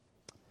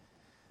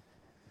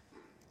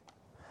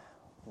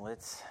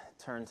Let's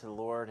turn to the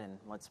Lord and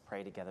let's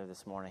pray together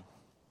this morning.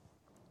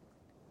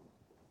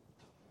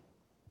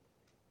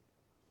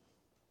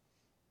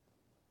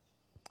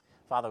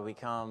 Father, we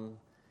come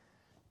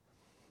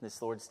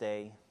this Lord's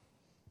Day,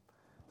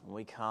 and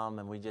we come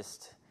and we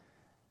just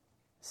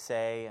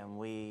say and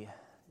we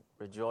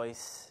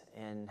rejoice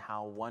in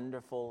how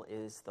wonderful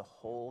is the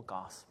whole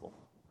gospel.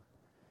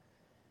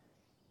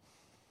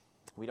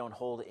 We don't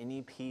hold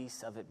any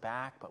piece of it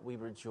back, but we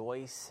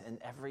rejoice in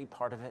every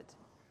part of it.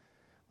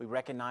 We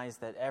recognize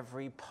that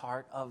every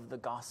part of the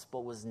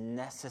gospel was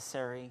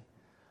necessary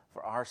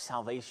for our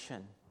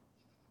salvation.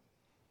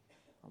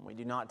 And we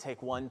do not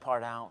take one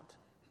part out,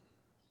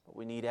 but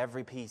we need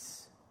every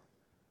piece.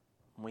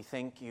 And we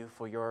thank you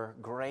for your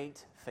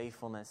great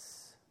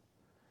faithfulness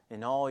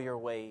in all your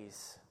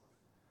ways,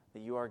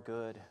 that you are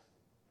good.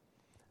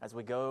 As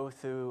we go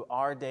through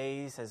our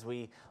days, as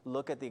we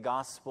look at the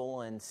gospel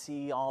and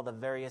see all the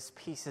various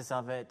pieces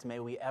of it, may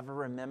we ever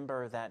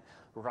remember that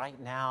right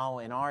now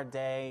in our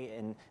day,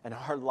 in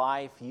our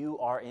life, you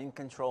are in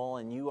control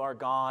and you are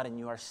God and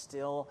you are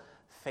still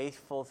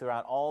faithful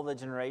throughout all the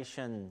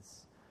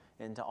generations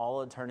into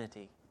all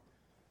eternity.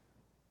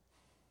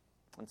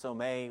 And so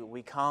may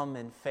we come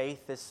in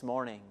faith this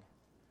morning.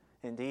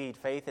 Indeed,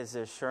 faith is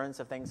the assurance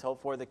of things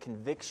hoped for, the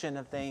conviction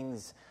of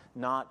things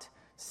not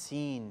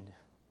seen.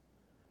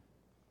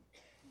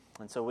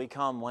 And so we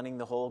come wanting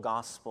the whole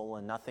gospel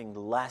and nothing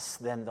less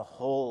than the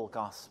whole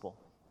gospel.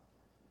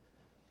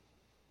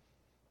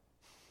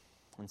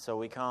 And so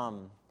we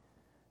come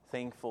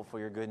thankful for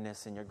your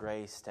goodness and your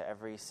grace to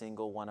every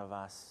single one of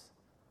us.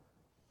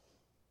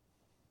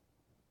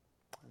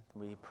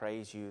 We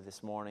praise you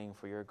this morning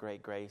for your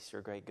great grace,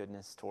 your great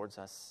goodness towards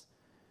us.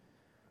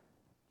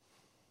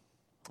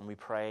 And we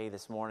pray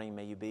this morning,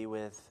 may you be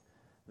with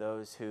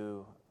those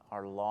who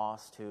are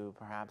lost, who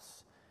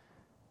perhaps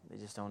they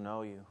just don't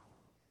know you.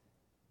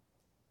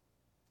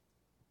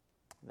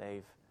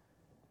 They've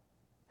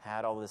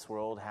had all this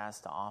world has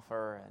to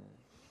offer, and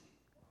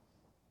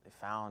they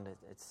found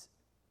its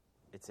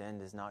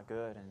end is not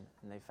good,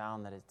 and they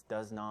found that it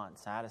does not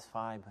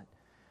satisfy, but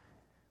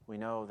we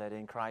know that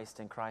in Christ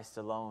and Christ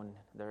alone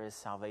there is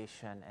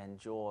salvation and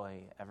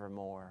joy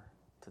evermore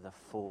to the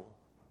full.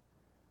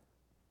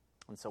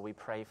 And so we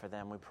pray for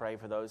them. We pray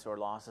for those who are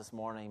lost this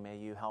morning. May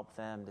you help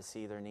them to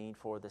see their need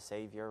for the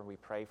Savior. We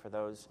pray for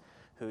those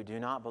who do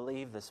not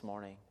believe this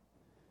morning.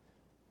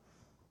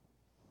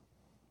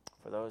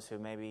 For those who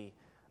maybe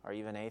are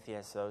even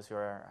atheists, those who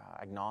are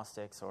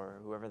agnostics or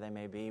whoever they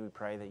may be, we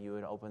pray that you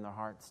would open their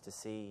hearts to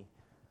see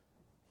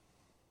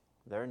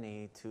their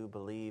need to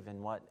believe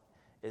in what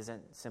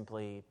isn't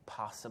simply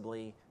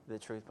possibly the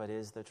truth, but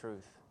is the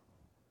truth.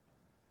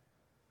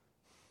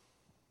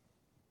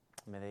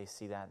 May they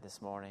see that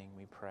this morning,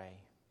 we pray.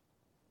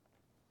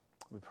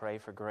 We pray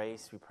for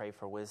grace, we pray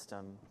for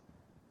wisdom.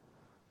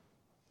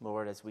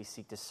 Lord, as we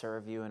seek to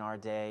serve you in our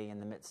day, in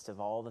the midst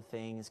of all the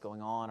things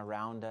going on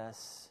around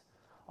us,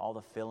 all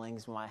the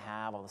feelings we might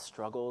have, all the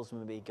struggles we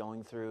may be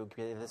going through,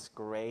 give us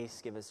grace,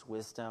 give us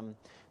wisdom,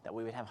 that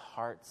we would have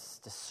hearts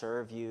to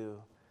serve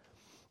you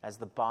as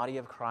the body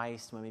of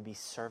Christ, when we be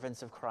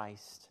servants of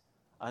Christ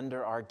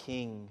under our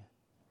King.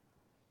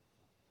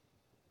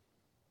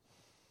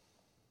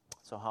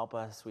 So help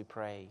us, we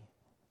pray.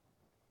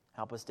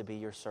 Help us to be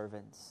your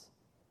servants.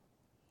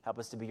 Help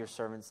us to be your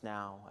servants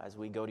now as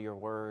we go to your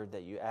word,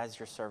 that you, as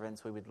your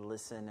servants, we would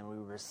listen and we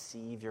would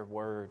receive your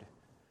word.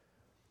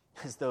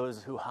 As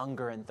those who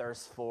hunger and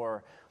thirst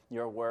for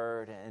your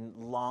word and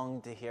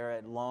long to hear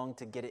it, long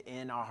to get it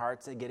in our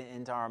hearts and get it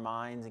into our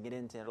minds and get it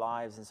into our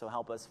lives. And so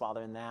help us,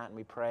 Father, in that. And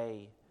we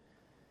pray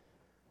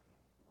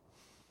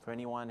for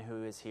anyone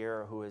who is here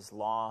or who is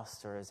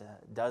lost or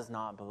does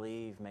not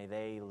believe, may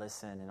they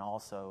listen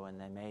and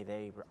then may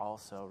they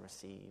also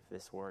receive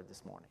this word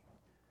this morning.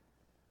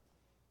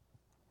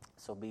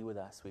 So be with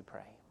us, we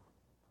pray.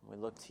 We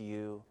look to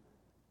you,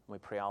 and we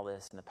pray all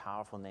this in the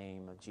powerful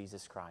name of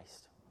Jesus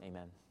Christ.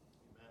 Amen.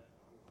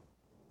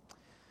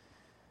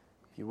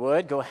 If you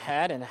would, go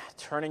ahead and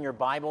turn in your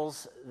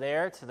Bibles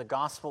there to the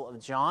Gospel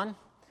of John.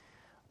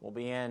 We'll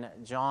be in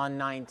John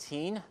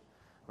 19,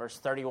 verse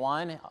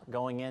 31,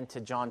 going into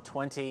John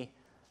 20,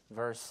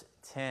 verse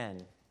 10.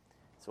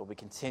 So we'll be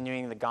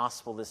continuing the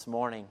Gospel this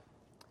morning.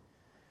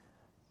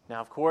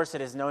 Now, of course, it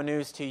is no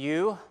news to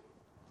you,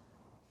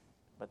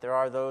 but there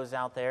are those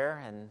out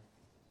there, and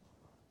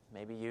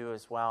maybe you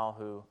as well,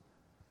 who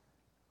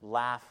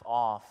laugh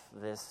off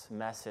this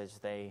message.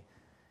 They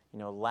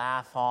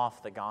laugh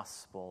off the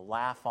gospel,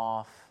 laugh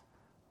off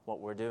what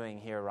we're doing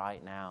here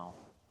right now.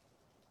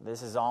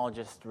 This is all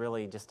just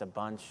a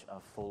bunch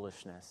of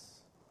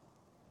foolishness.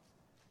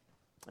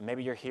 And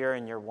maybe you're here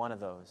and you're one of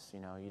those.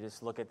 You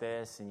just look at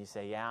this and you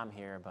say, yeah, I'm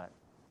here, but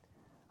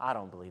I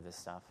don't believe this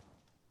stuff.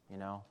 I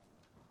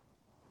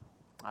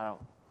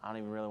don't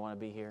even really want to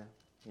be here.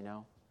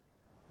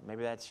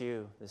 Maybe that's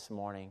you this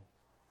morning.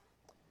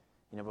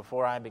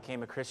 Before I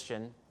became a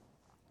Christian,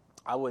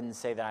 I wouldn't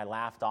say that I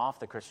laughed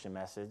off the Christian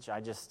message.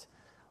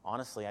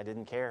 Honestly, I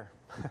didn't care.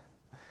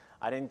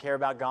 I didn't care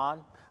about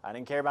God. I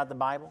didn't care about the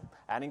Bible.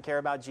 I didn't care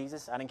about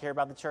Jesus. I didn't care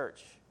about the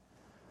church.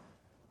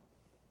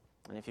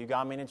 And if you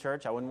got me in a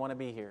church, I wouldn't want to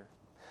be here.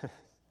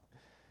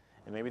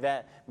 And maybe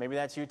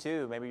that's you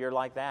too. Maybe you're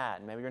like that.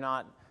 And maybe you're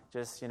not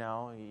just,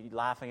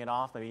 laughing it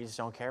off. Maybe you just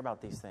don't care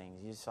about these things.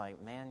 You're just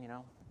like, man,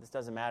 this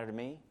doesn't matter to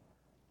me.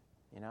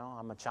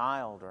 I'm a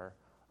child, or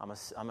I'm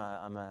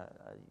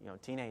a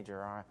teenager,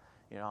 or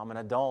I'm an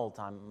adult.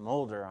 I'm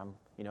older.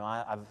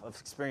 I've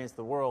experienced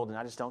the world, and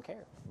I just don't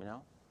care.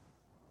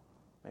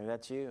 Maybe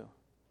that's you.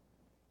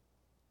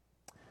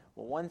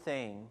 Well, one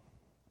thing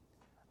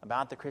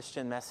about the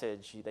Christian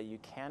message that you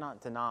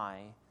cannot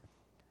deny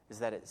is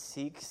that it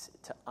seeks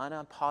to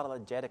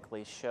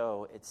unapologetically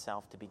show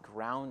itself to be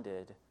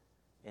grounded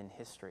in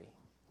history.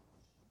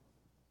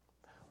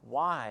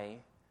 Why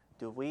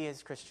do we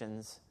as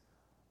Christians,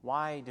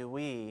 why do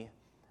we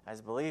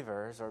as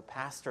believers or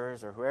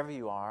pastors or whoever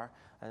you are,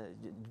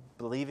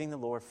 believing the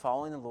Lord,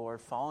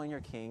 following your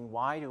King,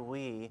 why do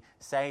we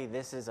say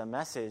this is a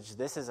message,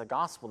 this is a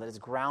gospel that is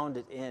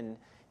grounded in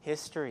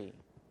history?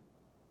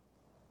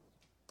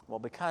 Well,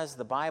 because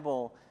the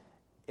Bible,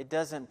 it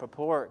doesn't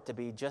purport to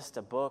be just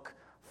a book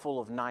full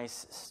of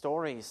nice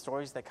stories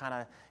that kind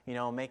of,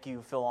 make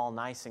you feel all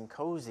nice and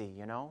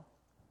cozy,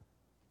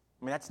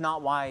 I mean, that's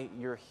not why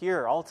you're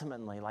here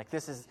ultimately. Like,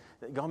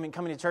 coming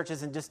to church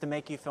isn't just to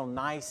make you feel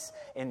nice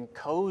and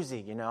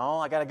cozy,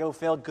 I got to go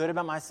feel good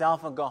about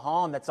myself and go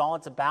home. That's all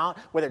it's about.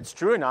 Whether it's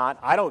true or not,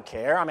 I don't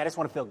care. I just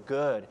want to feel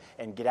good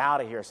and get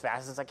out of here as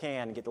fast as I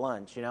can and get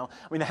lunch, I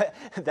mean,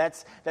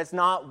 that's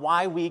not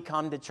why we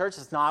come to church.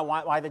 That's not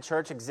why the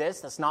church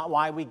exists. That's not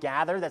why we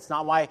gather. That's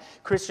not why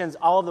Christians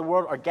all over the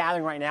world are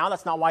gathering right now.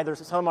 That's not why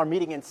some are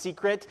meeting in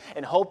secret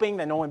and hoping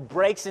that no one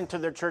breaks into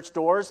their church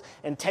doors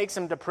and takes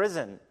them to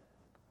prison.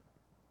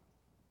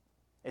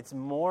 It's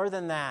more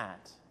than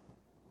that.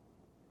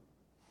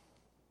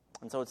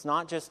 And so it's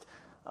not just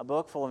a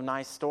book full of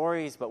nice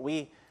stories, but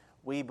we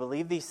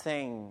believe these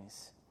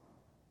things.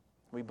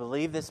 We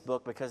believe this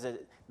book because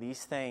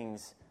these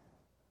things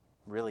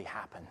really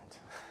happened.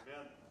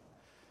 Amen.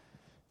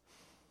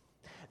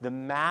 The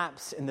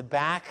maps in the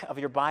back of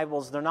your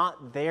Bibles, they're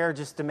not there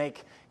just to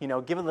make,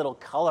 give a little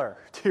color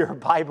to your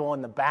Bible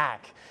in the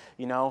back.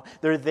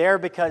 They're there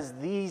because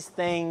these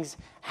things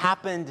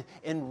happened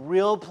in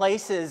real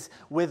places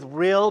with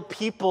real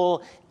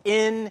people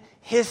in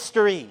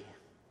history.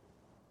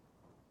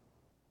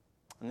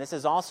 And this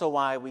is also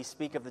why we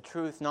speak of the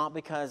truth, not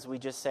because we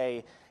just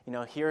say,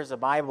 here's a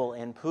Bible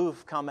and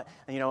poof, come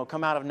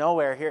out of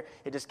nowhere. Here,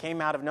 it just came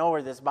out of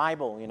nowhere, this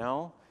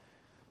Bible,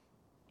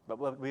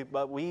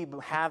 But we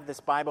have this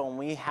Bible and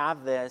we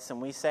have this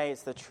and we say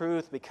it's the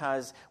truth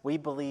because we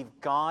believe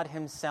God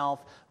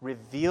Himself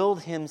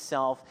revealed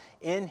Himself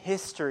in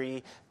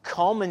history,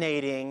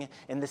 culminating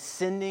in the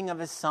sending of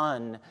His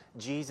Son,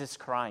 Jesus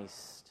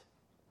Christ.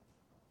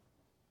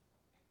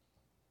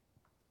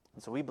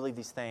 And so we believe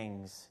these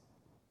things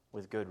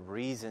with good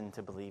reason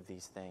to believe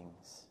these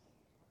things.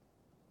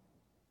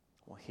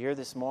 Well, here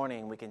this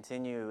morning we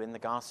continue in the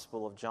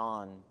Gospel of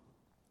John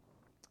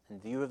in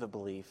view of the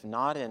belief,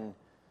 not in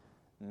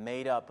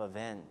made-up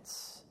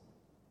events,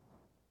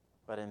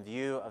 but in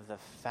view of the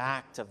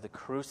fact of the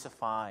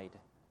crucified,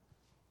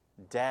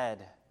 dead,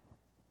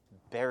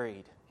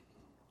 buried,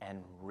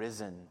 and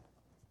risen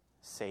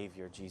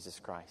Savior,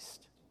 Jesus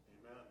Christ.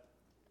 Amen.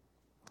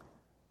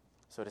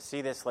 So to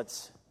see this,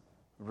 let's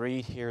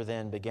read here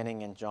then,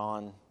 beginning in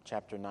John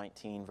chapter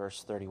 19,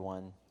 verse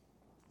 31.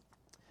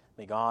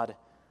 May God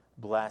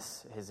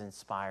bless His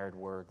inspired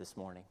word this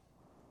morning.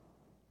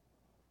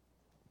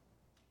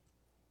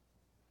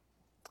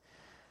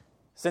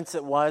 Since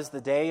it was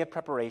the day of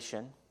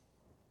preparation,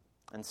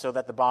 and so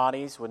that the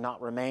bodies would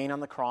not remain on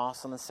the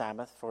cross on the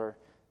Sabbath, for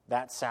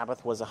that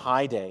Sabbath was a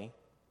high day,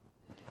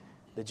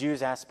 the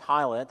Jews asked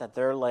Pilate that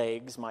their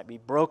legs might be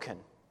broken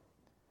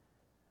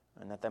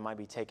and that they might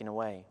be taken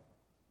away.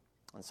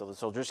 And so the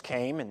soldiers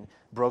came and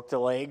broke the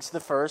legs of the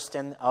first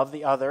and of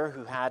the other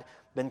who had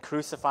been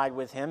crucified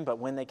with him. But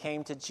when they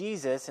came to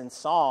Jesus and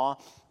saw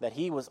that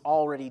he was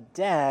already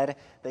dead,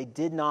 they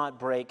did not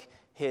break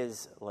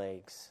his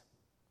legs.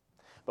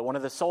 But one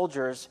of the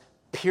soldiers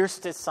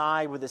pierced his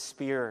side with a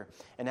spear,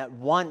 and at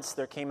once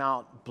there came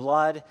out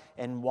blood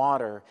and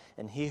water.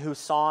 And he who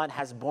saw it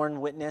has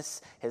borne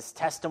witness. His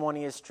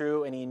testimony is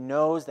true, and he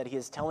knows that he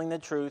is telling the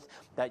truth,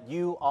 that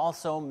you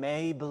also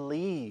may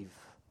believe.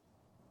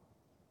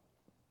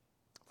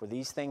 For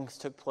these things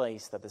took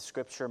place that the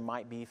scripture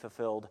might be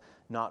fulfilled.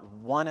 Not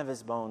one of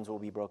his bones will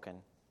be broken.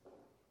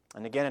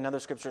 And again, another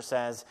scripture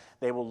says,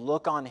 they will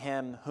look on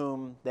him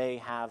whom they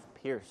have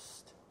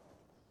pierced.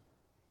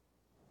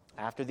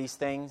 After these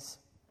things,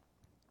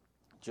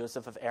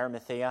 Joseph of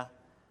Arimathea,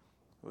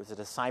 who was a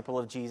disciple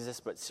of Jesus,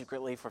 but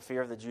secretly for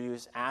fear of the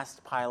Jews,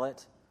 asked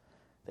Pilate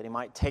that he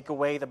might take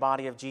away the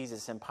body of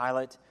Jesus, and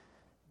Pilate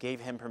gave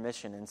him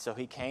permission. And so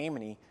he came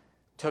and he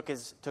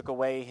took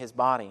away his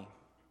body.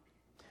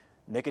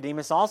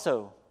 Nicodemus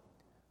also,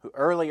 who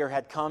earlier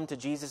had come to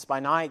Jesus by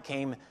night,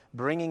 came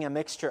bringing a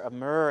mixture of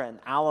myrrh and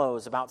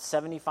aloes, about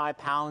 75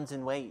 pounds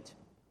in weight.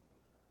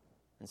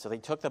 And so they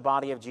took the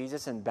body of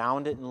Jesus and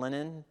bound it in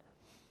linen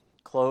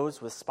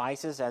clothes with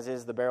spices, as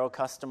is the burial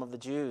custom of the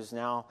Jews.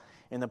 Now,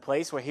 in the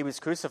place where he was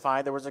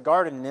crucified, there was a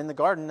garden, and in the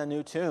garden a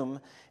new tomb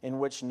in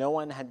which no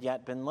one had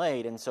yet been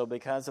laid. And so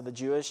because of the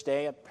Jewish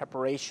day of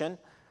preparation,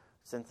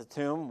 since the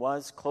tomb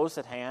was close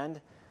at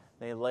hand,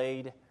 they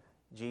laid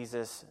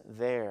Jesus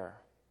there.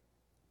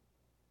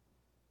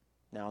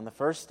 Now, on the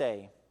first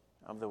day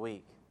of the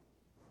week,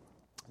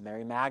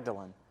 Mary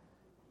Magdalene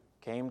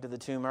came to the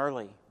tomb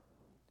early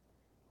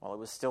while it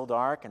was still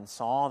dark and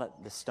saw that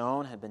the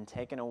stone had been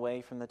taken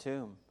away from the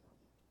tomb.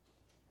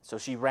 So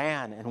she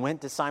ran and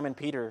went to Simon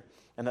Peter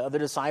and the other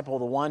disciple,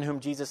 the one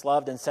whom Jesus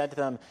loved, and said to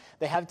them,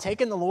 "They have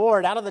taken the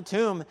Lord out of the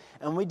tomb,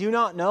 and we do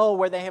not know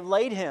where they have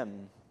laid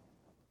him."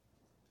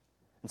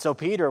 And so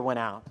Peter went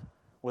out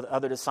with the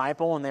other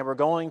disciple, and they were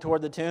going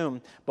toward the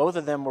tomb. Both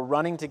of them were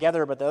running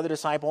together, but the other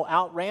disciple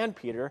outran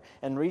Peter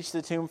and reached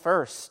the tomb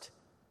first.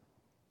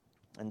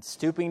 And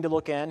stooping to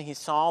look in, he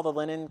saw the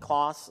linen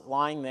cloths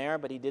lying there,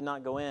 but he did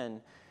not go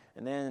in.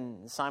 And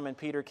then Simon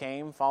Peter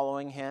came,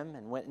 following him,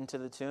 and went into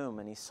the tomb.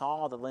 And he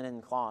saw the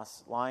linen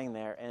cloths lying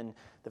there, and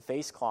the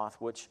face cloth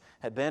which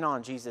had been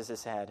on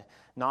Jesus' head,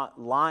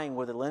 not lying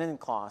with the linen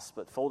cloths,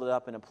 but folded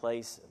up in a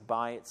place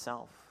by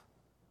itself.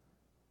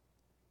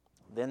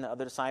 Then the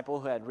other disciple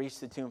who had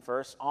reached the tomb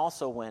first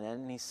also went in,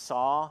 and he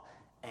saw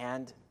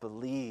and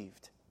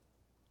believed.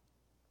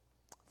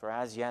 For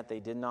as yet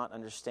they did not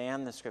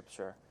understand the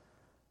scripture,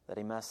 that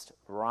he must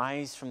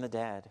rise from the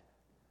dead.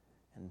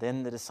 And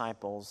then the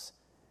disciples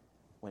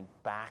went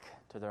back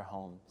to their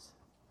homes.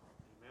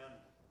 Amen.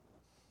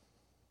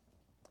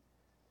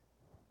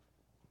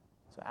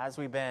 So as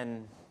we've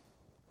been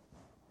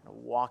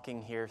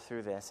walking here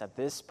through this, at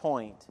this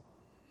point,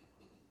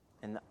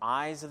 in the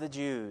eyes of the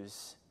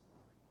Jews,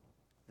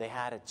 they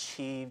had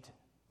achieved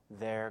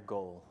their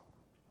goal.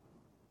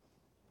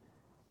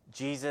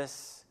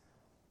 Jesus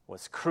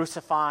was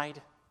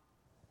crucified.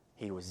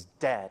 He was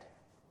dead.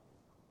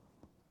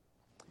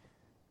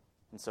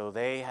 And so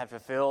they had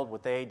fulfilled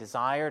what they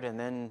desired, and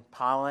then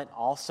Pilate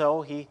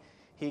also, he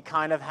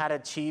kind of had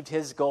achieved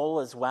his goal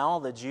as well.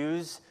 The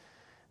Jews,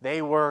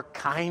 they were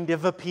kind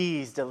of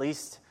appeased, at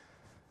least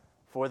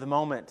for the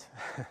moment.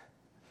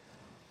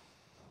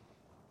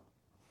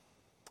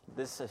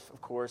 This,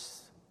 of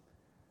course,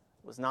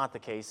 was not the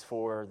case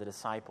for the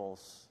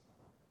disciples.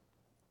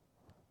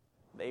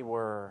 They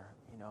were,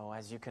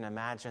 as you can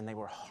imagine, they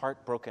were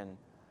heartbroken.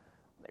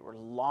 They were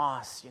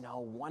lost,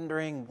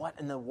 wondering, what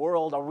in the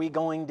world are we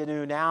going to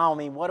do now? I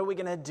mean, what are we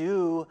going to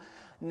do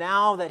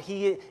now that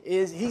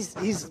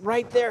he's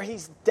right there,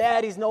 he's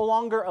dead, he's no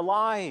longer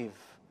alive.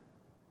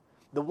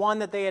 The one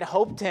that they had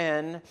hoped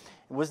in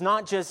was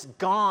not just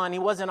gone. He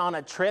wasn't on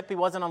a trip, he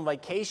wasn't on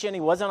vacation, he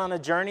wasn't on a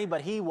journey,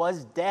 but he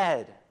was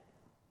dead.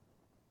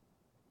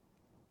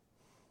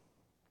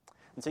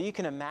 And so you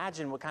can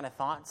imagine what kind of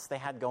thoughts they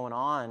had going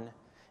on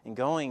and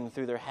going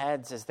through their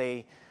heads as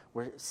they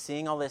were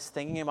seeing all this,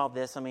 thinking about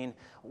this. I mean,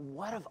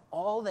 what of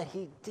all that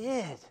he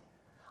did?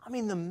 I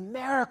mean, the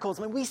miracles.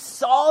 I mean, we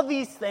saw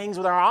these things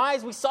with our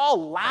eyes. We saw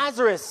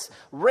Lazarus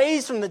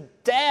raised from the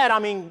dead. I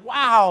mean,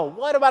 wow,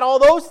 what about all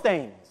those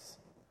things?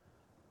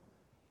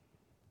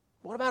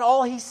 What about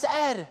all he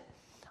said?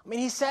 I mean,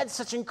 he said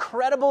such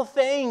incredible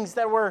things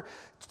that were,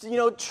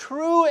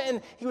 true,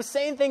 and he was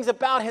saying things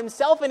about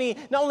himself, and he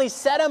not only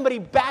said them, but he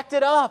backed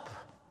it up.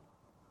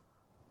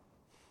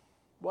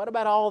 What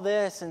about all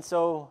this? And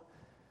so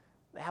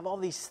they have all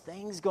these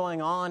things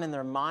going on in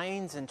their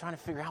minds and trying to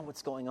figure out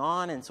what's going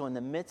on. And so in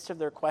the midst of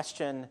their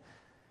question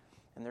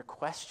and their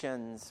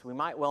questions, we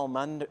might well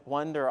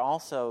wonder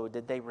also,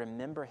 did they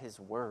remember his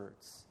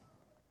words?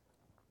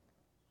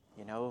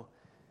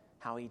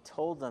 How he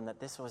told them that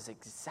this was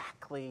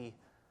exactly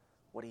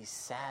what he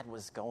said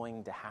was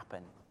going to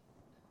happen.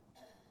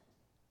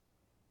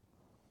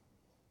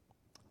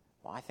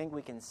 Well, I think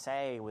we can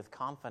say with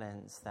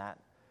confidence that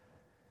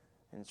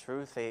in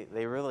truth,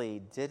 they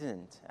really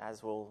didn't,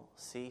 as we'll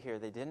see here,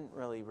 they didn't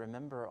really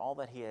remember all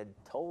that he had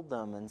told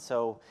them. And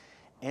so,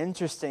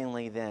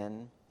 interestingly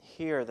then,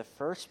 here, the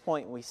first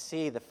point we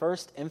see, the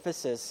first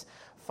emphasis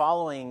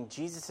following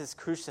Jesus'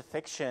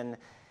 crucifixion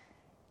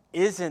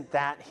isn't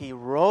that he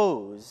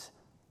rose,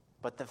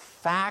 but the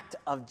fact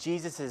of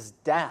Jesus'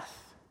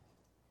 death.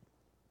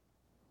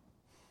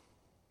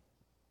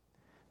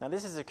 Now,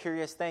 this is a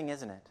curious thing,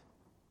 isn't it?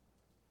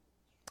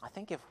 I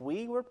think if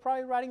we were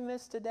probably writing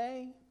this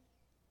today,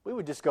 we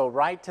would just go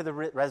right to the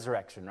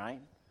resurrection,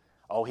 right?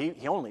 Oh, he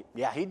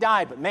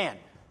died, but man,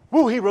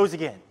 he rose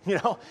again.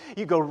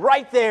 You go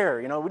right there.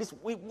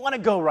 We want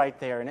to go right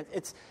there, and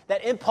it's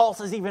that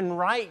impulse is even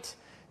right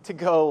to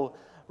go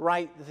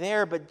right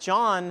there. But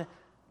John,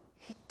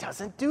 he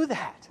doesn't do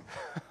that.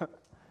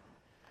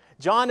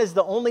 John is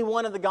the only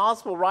one of the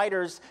gospel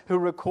writers who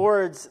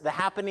records the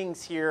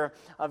happenings here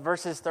of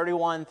verses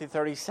 31 through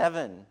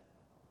 37.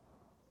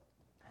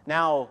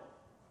 Now,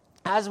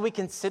 as we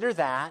consider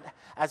that,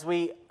 as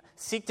we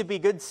seek to be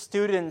good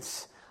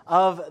students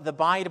of the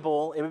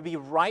Bible, it would be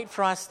right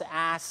for us to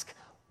ask,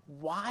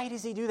 why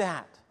does he do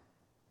that?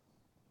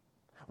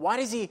 Why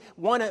does he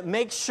want to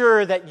make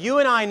sure that you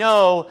and I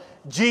know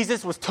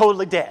Jesus was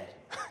totally dead?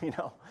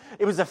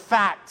 It was a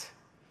fact.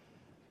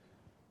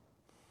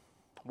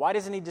 Why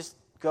doesn't he just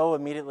go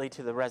immediately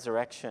to the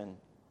resurrection?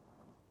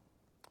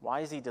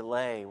 Why does he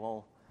delay?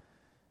 Well,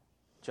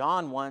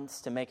 John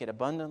wants to make it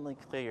abundantly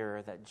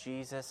clear that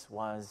Jesus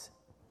was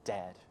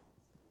dead.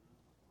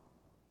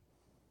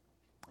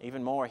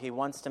 Even more, he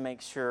wants to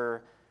make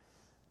sure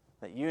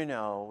that you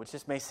know, which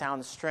just may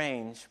sound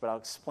strange, but I'll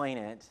explain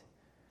it.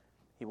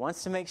 He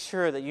wants to make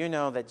sure that you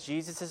know that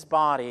Jesus'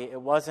 body,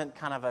 it wasn't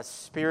kind of a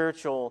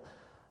spiritual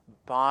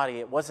body.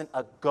 It wasn't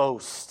a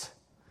ghost.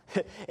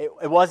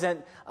 It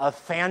wasn't a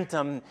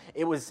phantom.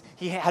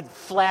 He had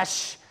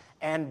flesh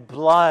and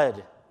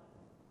blood.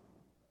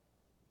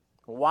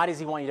 Why does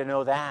he want you to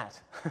know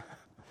that?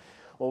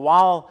 Well,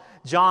 while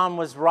John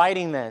was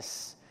writing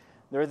this,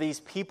 there were these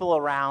people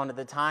around at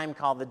the time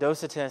called the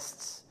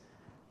Docetists,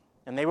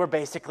 and they were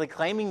basically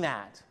claiming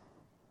that.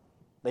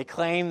 They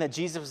claimed that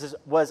Jesus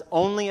was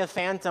only a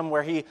phantom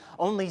where he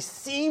only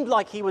seemed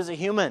like he was a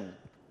human.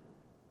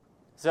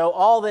 So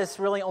all this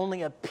really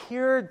only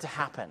appeared to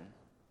happen.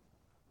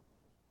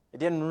 It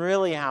didn't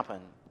really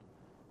happen.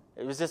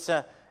 It was just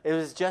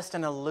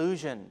an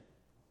illusion.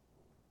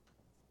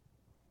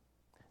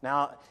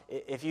 Now,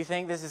 if you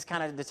think this is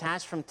kind of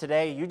detached from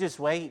today, you just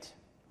wait.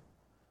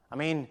 I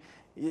mean,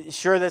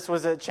 sure, this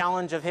was a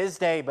challenge of his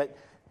day, but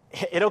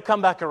it'll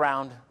come back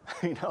around.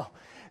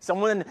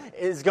 Someone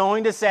is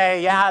going to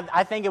say, yeah,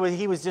 I think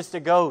he was just a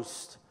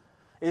ghost.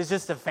 It was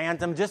just a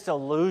phantom, just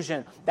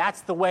illusion.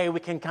 That's the way we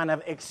can kind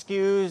of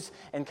excuse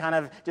and kind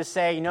of just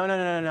say,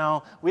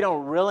 no. We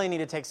don't really need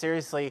to take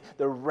seriously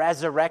the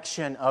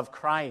resurrection of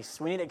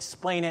Christ. We need to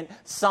explain it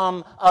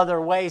some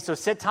other way. So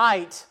sit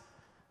tight.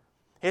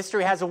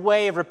 History has a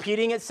way of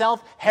repeating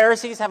itself.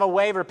 Heresies have a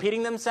way of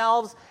repeating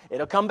themselves.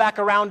 It'll come back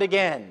around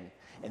again.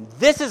 And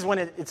this is when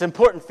it's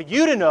important for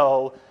you to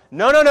know,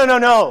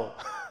 no.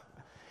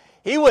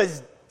 He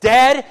was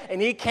dead,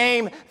 and he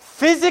came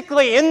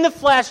physically in the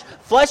flesh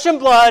and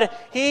blood.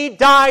 He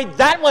died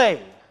that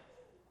way.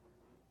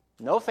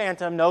 No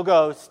phantom, no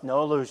ghost,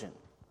 no illusion.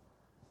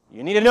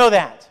 You need to know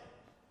that.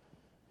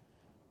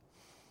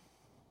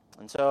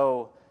 And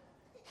so,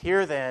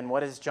 here then,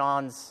 what is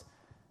John's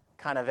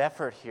kind of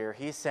effort here?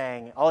 He's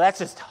saying, that's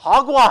just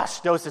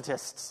hogwash,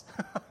 Docetists.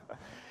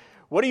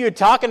 What are you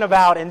talking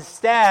about?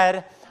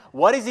 Instead,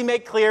 what does he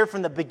make clear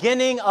from the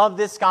beginning of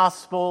this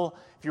gospel?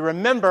 If you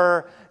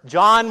remember,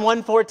 John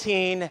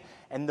 1:14,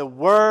 and the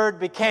Word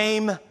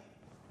became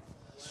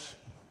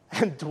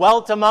and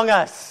dwelt among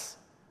us.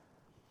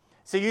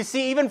 So you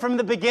see, even from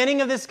the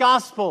beginning of this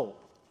gospel,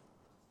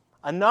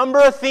 a number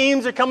of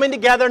themes are coming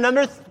together, a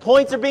number of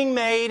points are being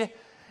made, and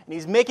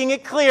he's making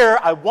it clear,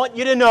 I want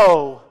you to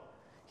know,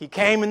 he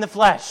came in the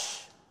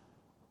flesh.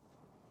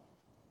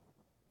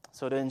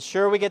 So to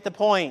ensure we get the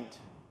point,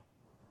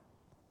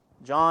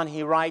 John,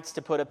 he writes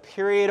to put a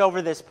period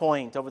over this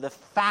point, over the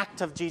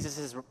fact of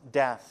Jesus'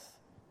 death.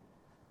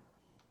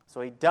 So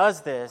he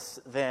does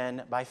this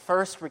then by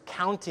first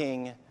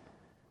recounting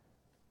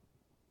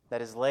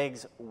that his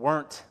legs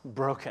weren't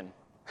broken.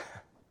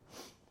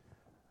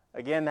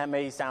 Again, that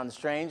may sound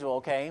strange. Well,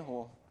 okay,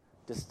 we'll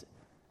just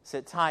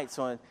sit tight.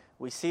 So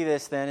we see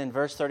this then in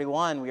verse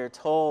 31. We are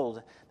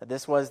told that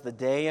this was the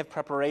day of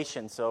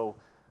preparation. So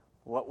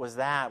what was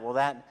that? Well,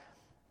 that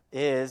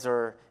is,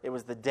 or it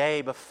was the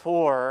day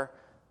before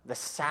the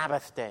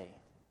Sabbath day.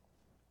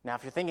 Now,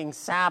 if you're thinking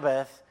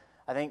Sabbath,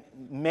 I think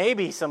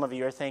maybe some of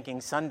you are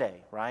thinking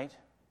Sunday, right?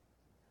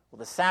 Well,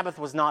 the Sabbath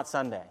was not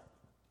Sunday.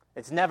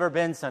 It's never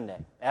been Sunday,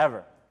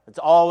 ever. It's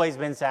always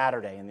been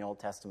Saturday in the Old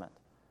Testament.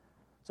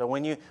 So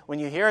when you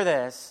hear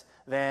this,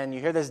 then you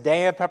hear this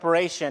day of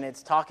preparation,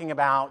 it's talking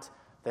about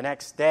the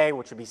next day,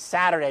 which would be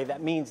Saturday.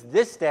 That means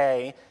this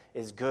day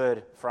is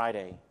Good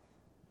Friday.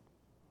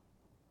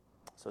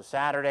 So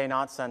Saturday,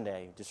 not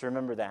Sunday. Just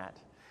remember that.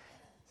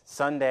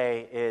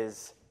 Sunday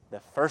is the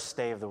first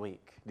day of the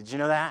week. Did you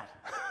know that?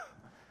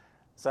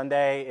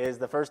 Sunday is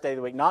the first day of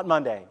the week, not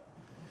Monday.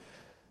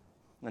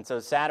 And so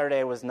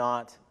Saturday was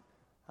not,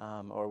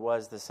 or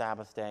was the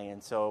Sabbath day.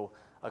 And so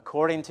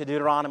according to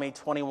Deuteronomy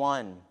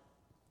 21,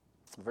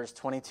 verse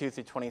 22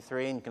 through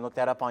 23, and you can look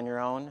that up on your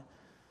own,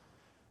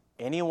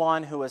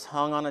 anyone who was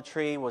hung on a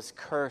tree was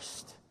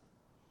cursed,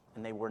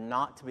 and they were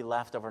not to be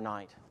left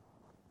overnight.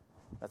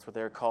 That's what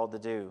they're called to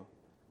do.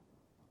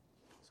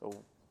 So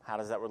how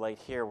does that relate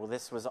here? Well,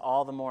 this was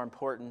all the more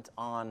important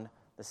on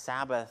the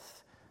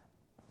Sabbath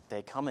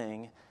day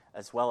coming,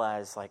 as well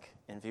as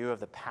in view of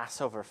the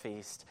Passover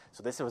feast.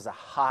 So this was a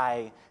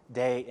high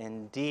day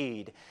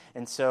indeed.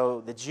 And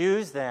so the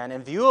Jews then,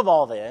 in view of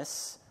all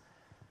this,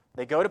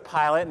 they go to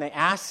Pilate and they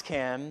ask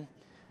him,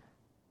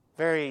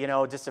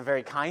 just a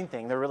very kind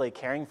thing. They're really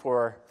caring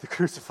for the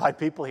crucified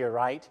people here,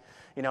 right?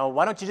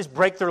 Why don't you just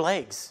break their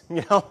legs?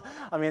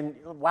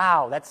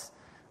 Wow, that's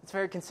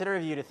very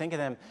considerate of you to think of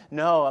them.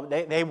 No,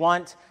 they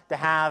want to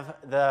have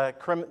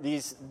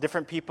these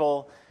different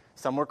people.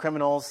 Some were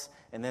criminals,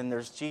 and then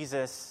there's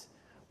Jesus,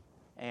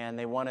 and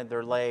they wanted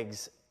their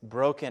legs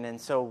broken. And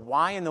so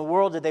why in the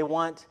world did they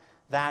want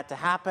that to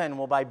happen?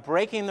 Well, by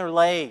breaking their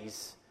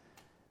legs,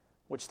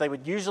 which they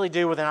would usually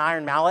do with an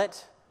iron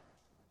mallet.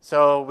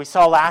 So we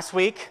saw last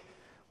week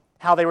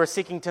how they were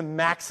seeking to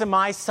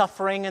maximize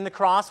suffering in the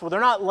cross. Well, they're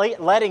not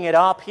letting it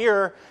up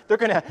here. They're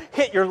going to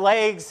hit your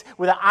legs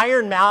with an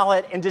iron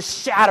mallet and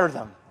just shatter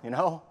them,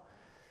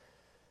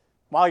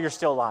 while you're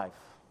still alive.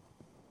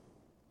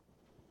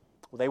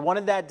 Well, they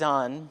wanted that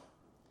done,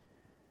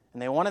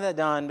 and they wanted that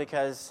done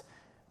because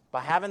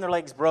by having their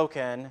legs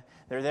broken,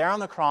 they're there on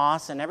the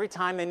cross, and every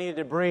time they needed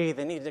to breathe,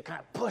 they needed to kind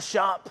of push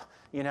up,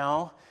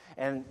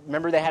 And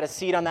remember, they had a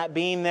seat on that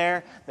beam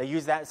there. They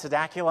used that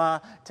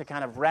sedacula to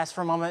kind of rest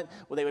for a moment.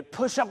 Well, they would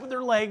push up with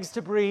their legs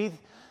to breathe,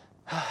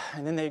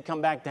 and then they'd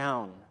come back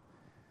down.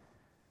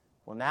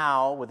 Well,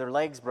 now, with their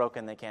legs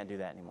broken, they can't do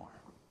that anymore.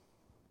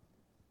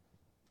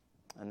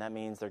 And that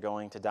means they're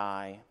going to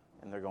die,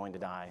 and they're going to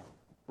die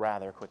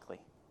rather quickly.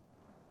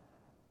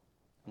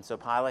 And so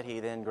Pilate, he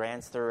then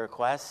grants their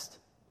request.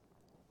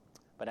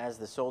 But as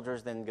the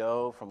soldiers then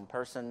go from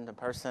person to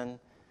person,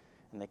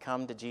 and they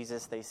come to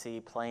Jesus, they see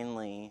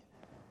plainly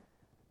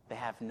they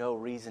have no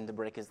reason to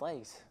break his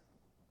legs.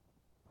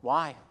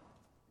 Why?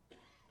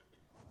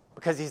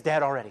 Because he's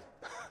dead already.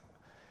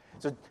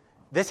 So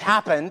this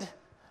happened,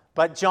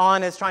 but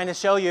John is trying to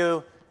show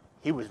you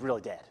he was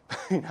really dead,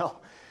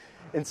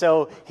 And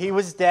so he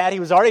was dead, he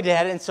was already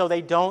dead, and so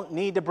they don't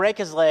need to break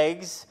his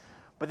legs,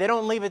 but they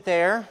don't leave it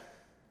there.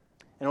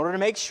 In order to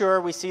make sure,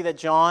 we see that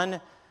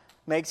John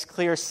makes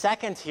clear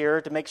second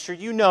here to make sure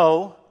you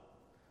know.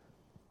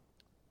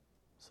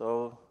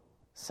 So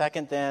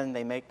second then,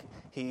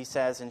 he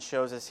says and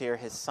shows us here,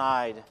 his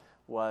side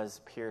was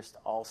pierced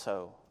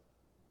also.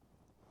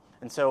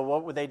 And so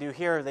what would they do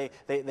here?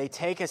 They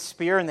take a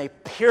spear and they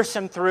pierce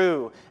him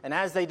through. And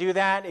as they do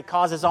that, it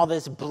causes all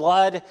this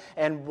blood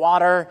and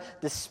water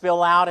to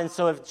spill out. And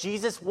so if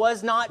Jesus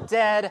was not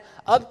dead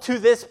up to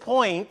this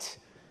point,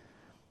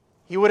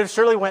 he would have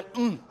surely went,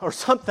 or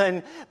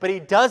something, but he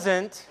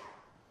doesn't.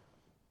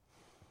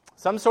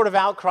 Some sort of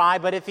outcry.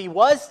 But if he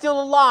was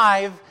still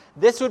alive,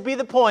 this would be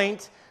the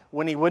point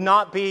when he would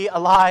not be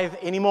alive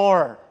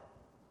anymore.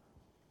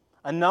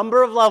 A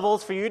number of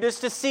levels for you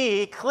just to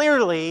see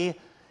clearly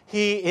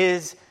he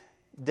is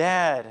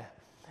dead.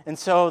 And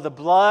so the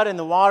blood and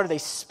the water, they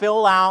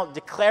spill out,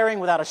 declaring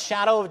without a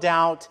shadow of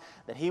doubt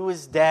that he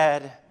was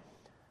dead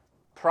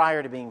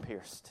prior to being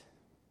pierced.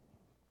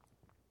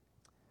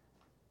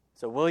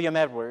 So William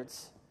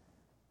Edwards,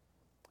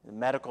 the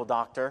medical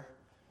doctor,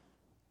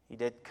 he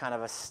did kind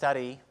of a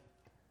study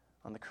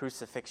on the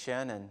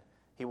crucifixion, and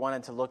he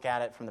wanted to look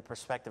at it from the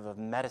perspective of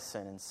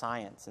medicine and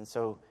science. And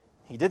so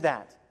he did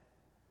that.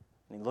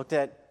 And he looked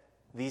at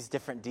these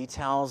different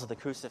details of the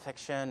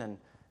crucifixion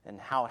and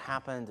how it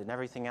happened and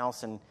everything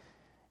else.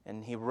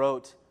 And he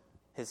wrote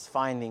his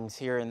findings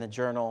here in the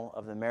Journal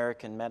of the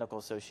American Medical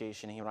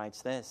Association. He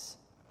writes this: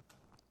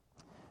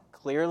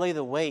 clearly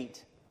the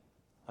weight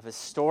of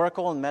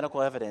historical and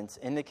medical evidence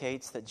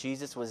indicates that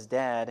Jesus was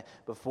dead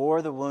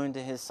before the wound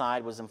to his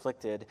side was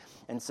inflicted,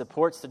 and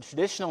supports the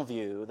traditional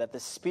view that the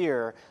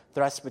spear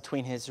thrust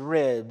between his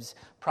ribs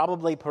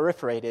probably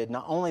perforated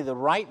not only the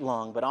right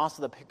lung but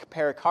also the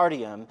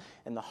pericardium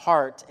and the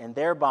heart, and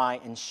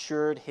thereby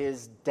ensured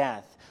his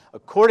death.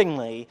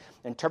 Accordingly,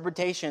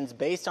 interpretations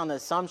based on the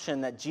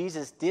assumption that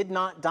Jesus did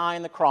not die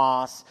on the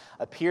cross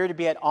appear to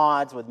be at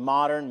odds with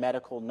modern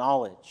medical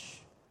knowledge.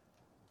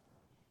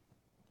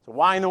 So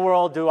why in the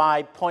world do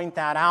I point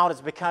that out?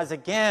 It's because,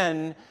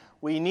 again,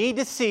 we need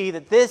to see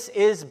that this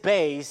is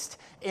based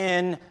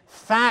in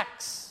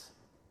facts.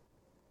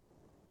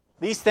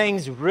 These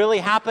things really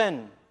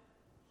happen.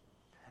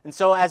 And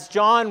so as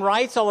John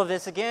writes all of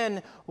this,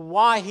 again,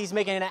 why he's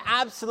making it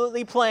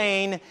absolutely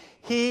plain,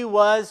 he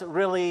was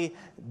really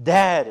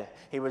dead.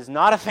 He was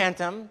not a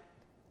phantom.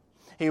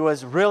 He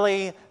was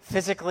really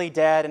physically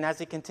dead. And as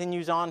he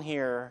continues on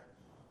here,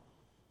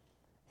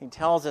 he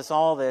tells us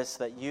all this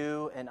that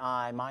you and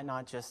I might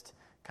not just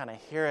kind of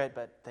hear it,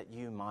 but that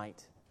you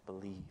might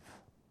believe.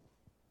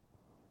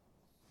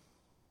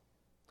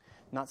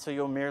 Not so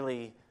you'll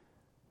merely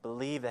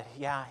believe that,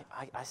 yeah,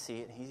 I see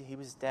it, he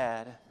was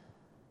dead.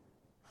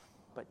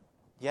 But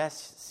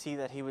yes, see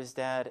that he was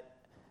dead,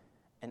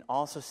 and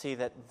also see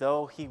that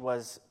though he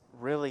was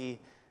really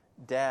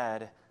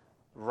dead,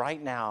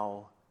 right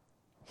now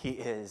he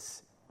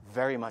is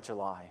very much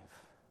alive.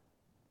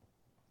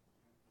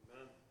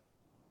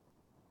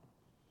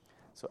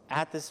 So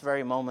at this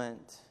very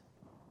moment,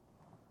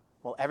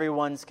 while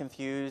everyone's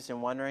confused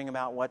and wondering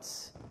about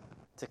what's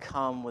to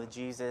come with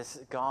Jesus,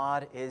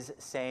 God is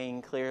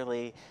saying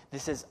clearly,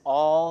 this is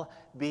all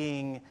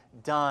being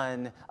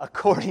done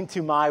according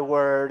to my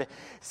word.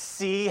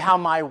 See how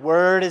my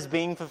word is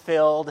being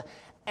fulfilled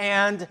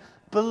and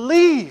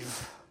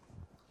believe.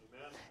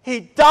 Amen. He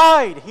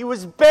died, he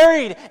was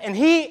buried, and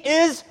he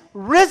is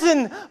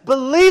risen.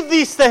 Believe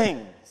these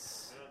things.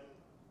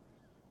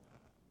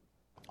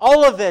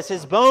 All of this,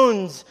 his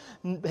bones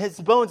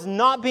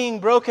not being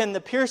broken, the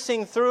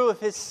piercing through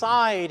of his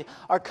side,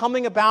 are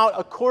coming about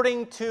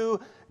according to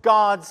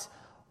God's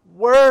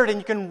Word, and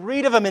you can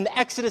read of him in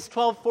Exodus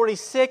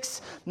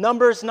 12:46,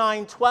 Numbers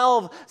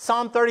 9:12,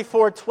 Psalm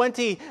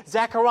 34:20,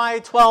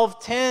 Zechariah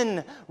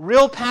 12:10.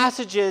 Real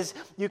passages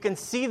you can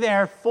see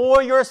there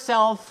for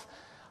yourself,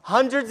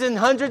 hundreds and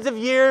hundreds of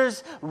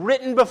years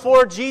written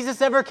before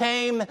Jesus ever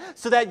came,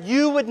 so that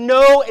you would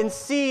know and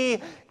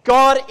see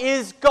God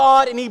is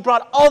God, and he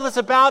brought all this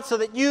about so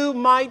that you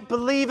might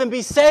believe and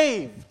be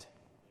saved.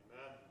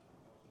 Amen.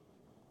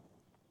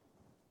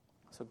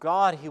 So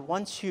God, he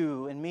wants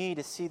you and me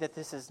to see that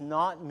this is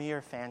not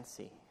mere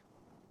fancy.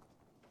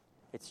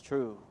 It's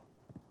true.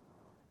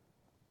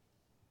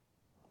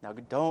 Now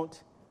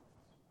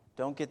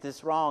don't get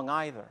this wrong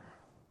either.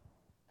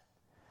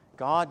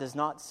 God does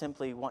not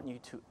simply want you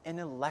to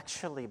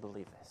intellectually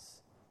believe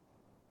this,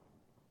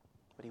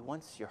 but he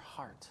wants your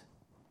heart.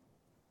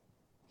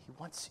 He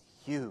wants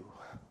you.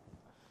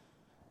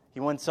 He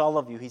wants all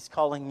of you. He's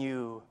calling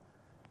you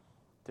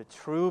to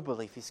true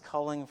belief. He's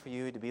calling for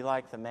you to be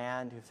like the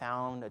man who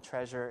found a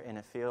treasure in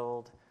a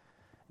field,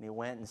 and he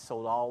went and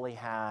sold all he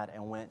had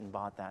and went and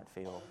bought that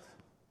field.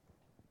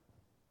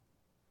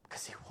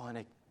 Because he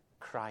wanted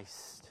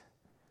Christ.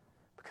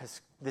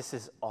 Because this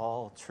is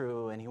all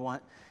true, and he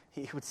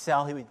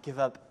would give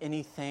up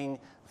anything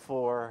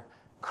for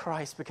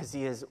Christ because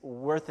he is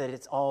worth it.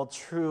 It's all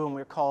true, and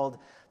we're called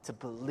to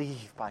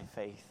believe by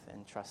faith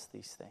and trust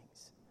these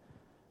things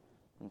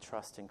and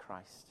trust in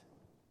Christ.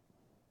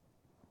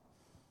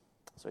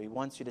 So he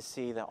wants you to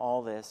see that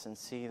all this and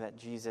see that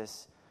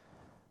Jesus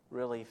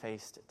really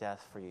faced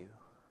death for you.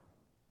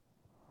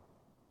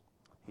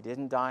 He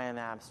didn't die in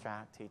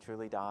abstract. He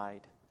truly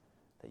died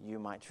that you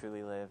might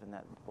truly live, and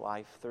that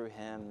life through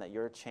him, that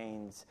your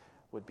chains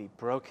would be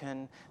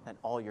broken, that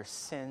all your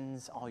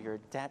sins, all your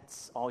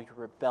debts, all your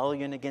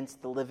rebellion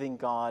against the living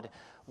God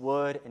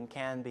would and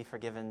can be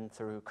forgiven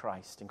through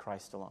Christ and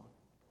Christ alone.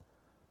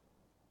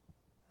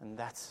 And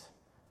that's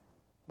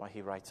why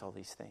he writes all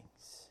these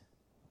things.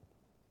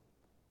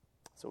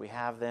 So we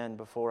have then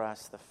before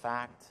us the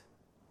fact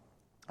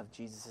of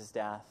Jesus'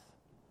 death.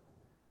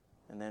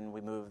 And then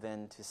we move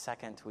then to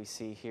second, we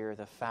see here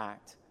the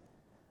fact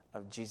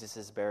of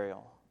Jesus'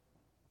 burial.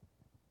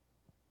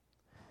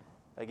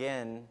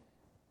 Again,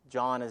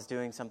 John is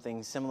doing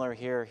something similar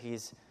here.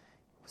 He's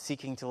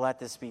seeking to let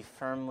this be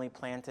firmly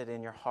planted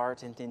in your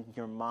heart and in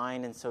your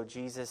mind. And so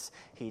Jesus,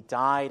 he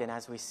died, and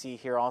as we see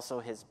here also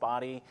his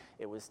body,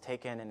 it was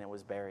taken and it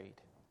was buried.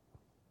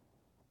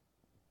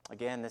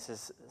 Again, this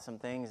is some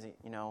things that,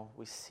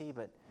 we see,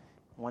 but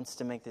wants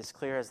to make this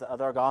clear as the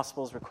other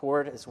Gospels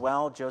record as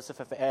well. Joseph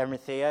of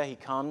Arimathea, he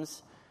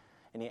comes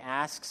and he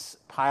asks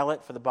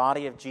Pilate for the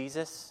body of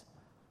Jesus.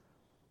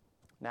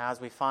 Now,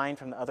 as we find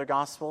from the other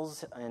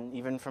Gospels, and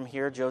even from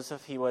here,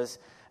 Joseph, he was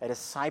a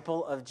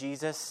disciple of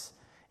Jesus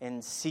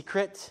in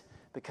secret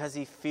because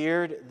he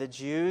feared the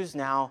Jews.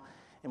 Now,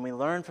 and we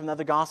learn from the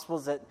other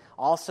Gospels that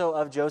also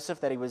of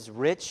Joseph that he was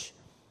rich.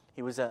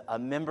 He was a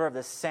member of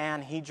the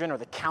Sanhedrin, or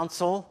the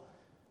council.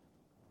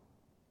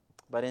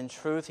 But in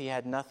truth, he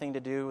had nothing to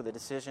do with the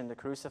decision to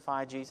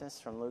crucify Jesus.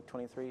 From Luke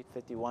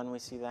 23:51, we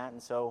see that.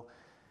 And so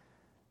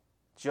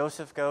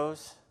Joseph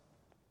goes.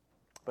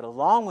 But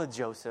along with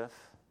Joseph,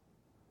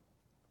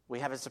 we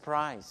have a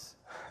surprise.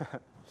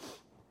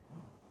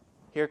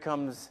 Here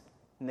comes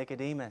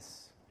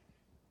Nicodemus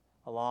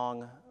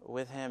along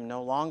with him.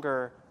 No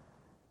longer,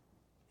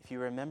 if you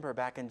remember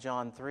back in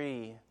John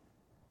 3,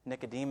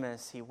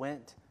 Nicodemus, he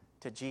went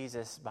to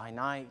Jesus by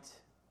night.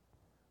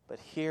 But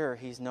here,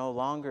 he's no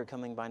longer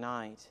coming by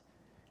night.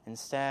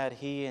 Instead,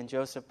 he and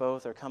Joseph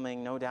both are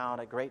coming, no doubt,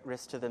 at great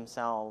risk to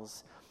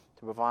themselves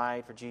to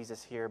provide for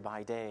Jesus here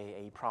by day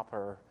a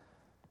proper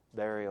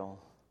burial.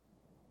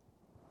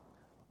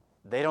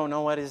 They don't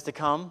know what is to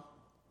come.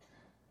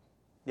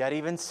 Yet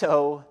even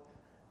so,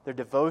 their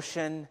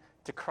devotion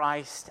to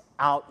Christ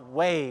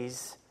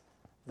outweighs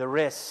the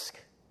risk.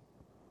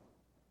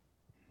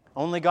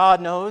 Only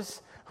God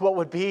knows what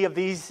would be of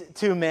these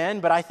two men,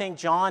 but I think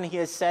John, he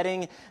is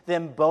setting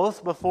them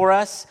both before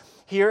us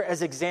here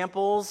as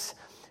examples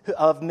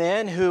of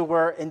men who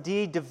were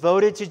indeed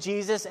devoted to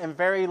Jesus, and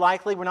very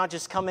likely were not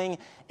just coming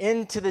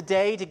into the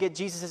day to get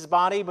Jesus'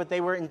 body, but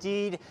they were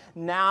indeed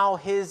now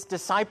his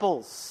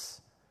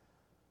disciples.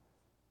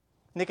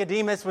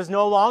 Nicodemus was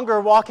no longer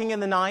walking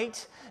in the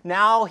night.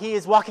 Now he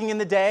is walking in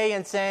the day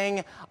and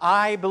saying,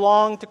 I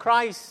belong to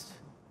Christ.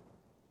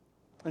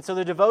 And so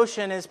the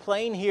devotion is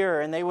plain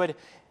here, and they would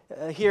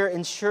here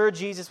ensure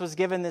Jesus was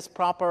given this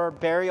proper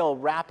burial,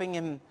 wrapping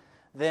him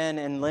then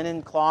in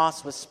linen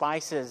cloths with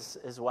spices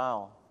as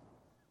well.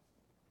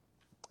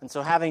 And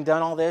so having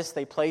done all this,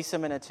 they place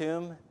him in a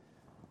tomb,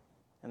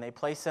 and they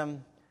place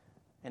him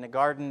in a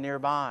garden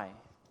nearby.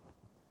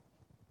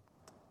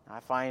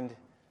 I find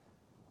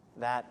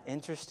that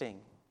interesting.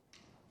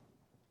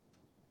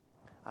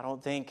 I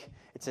don't think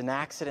it's an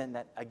accident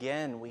that,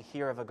 again, we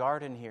hear of a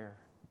garden here.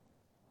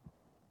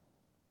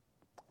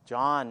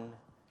 John,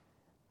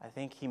 I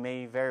think he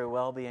may very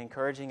well be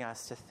encouraging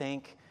us to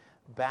think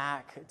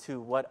back to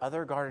what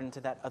other garden?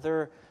 To that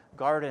other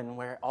garden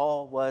where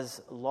all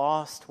was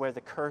lost, where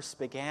the curse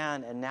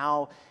began, and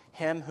now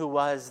him who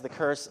was the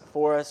curse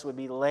for us would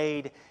be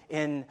laid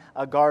in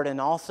a garden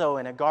also.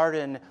 In a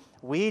garden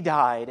we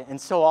died, and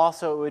so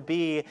also it would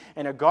be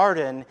in a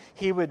garden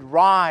he would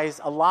rise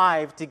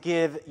alive to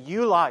give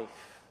you life.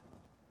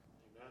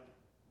 Amen.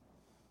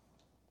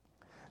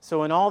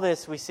 So in all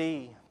this we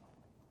see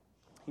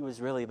he was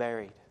really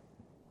buried.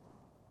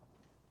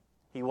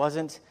 He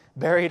wasn't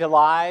buried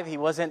alive. He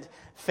wasn't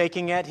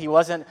faking it. He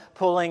wasn't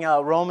pulling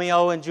a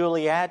Romeo and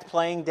Juliet,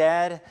 playing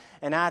dead.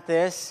 And at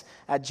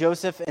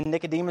Joseph and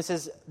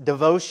Nicodemus'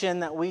 devotion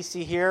that we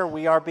see here,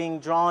 we are being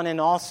drawn in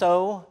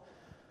also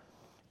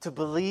to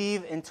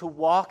believe and to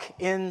walk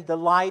in the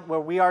light, where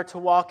we are to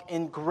walk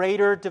in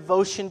greater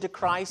devotion to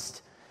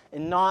Christ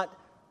and not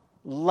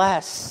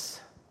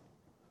less.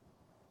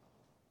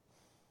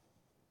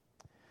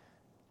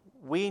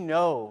 We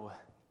know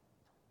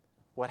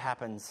what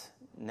happens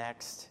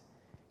next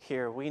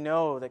here. We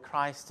know that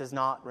Christ does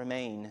not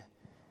remain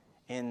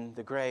in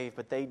the grave,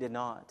 but they did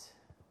not.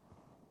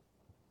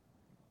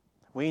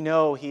 We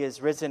know he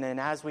is risen, and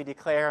as we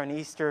declare on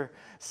Easter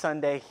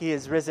Sunday, he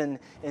is risen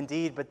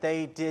indeed, but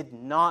they did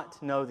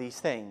not know these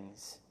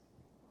things.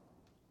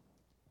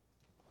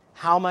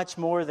 How much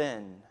more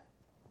then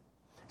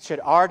should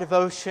our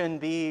devotion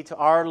be to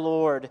our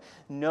Lord,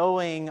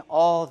 knowing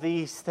all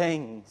these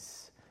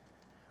things?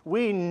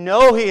 We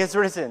know he is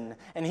risen,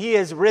 and he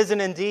is risen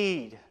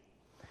indeed.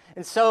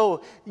 And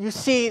so you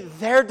see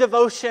their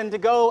devotion to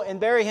go and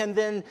bury him.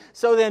 Then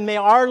may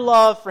our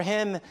love for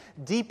him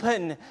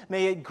deepen,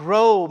 may it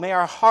grow, may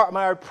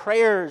our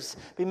prayers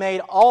be made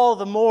all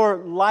the more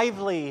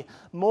lively,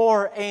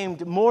 more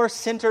aimed, more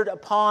centered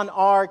upon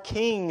our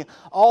King,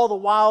 all the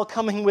while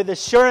coming with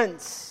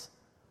assurance,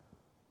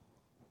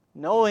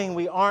 knowing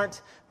we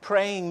aren't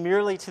praying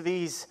merely to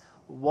these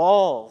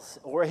walls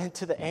or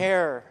into the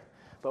air,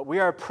 but we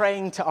are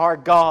praying to our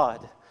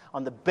God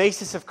on the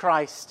basis of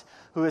Christ,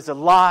 who is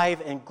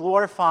alive and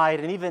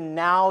glorified, and even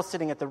now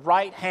sitting at the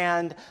right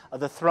hand of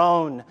the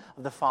throne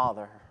of the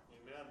Father.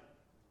 Amen.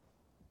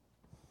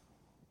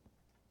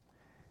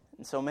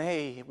 And so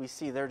may we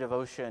see their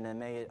devotion, and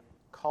may it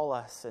call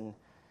us and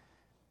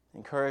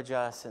encourage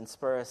us and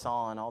spur us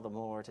on all the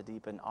more to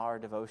deepen our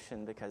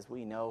devotion, because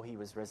we know he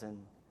was risen.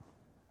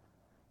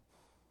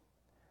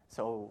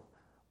 So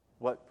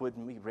what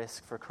wouldn't we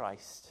risk for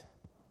Christ?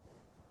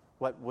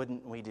 What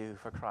wouldn't we do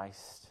for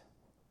Christ?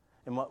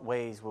 In what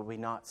ways will we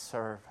not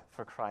serve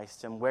for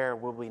Christ? And where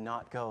will we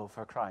not go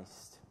for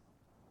Christ?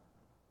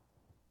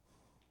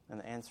 And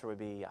the answer would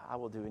be, I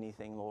will do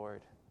anything,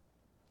 Lord.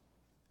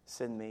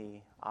 Send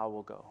me, I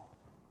will go.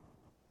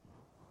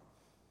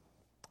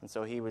 And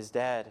so he was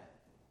dead.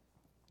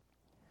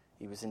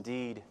 He was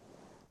indeed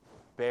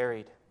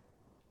buried.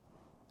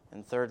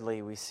 And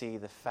thirdly, we see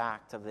the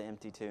fact of the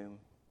empty tomb.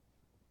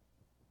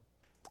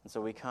 And so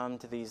we come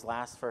to these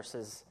last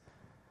verses,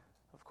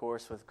 of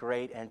course, with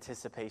great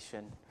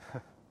anticipation.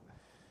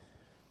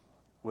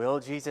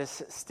 Will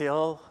Jesus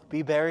still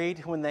be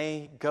buried when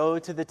they go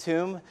to the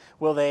tomb?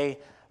 Will they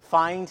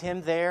find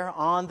him there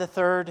on the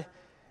third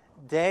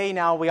day?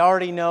 Now, we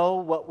already know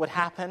what would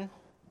happen.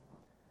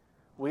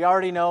 We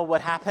already know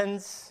what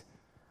happens,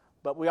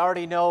 but we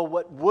already know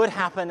what would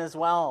happen as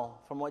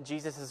well from what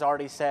Jesus has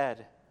already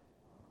said.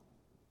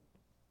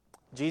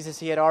 Jesus,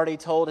 he had already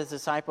told his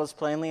disciples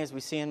plainly, as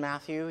we see in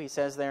Matthew. He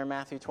says there in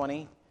Matthew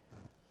 20,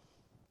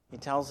 he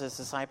tells his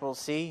disciples,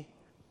 see,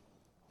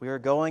 we are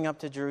going up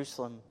to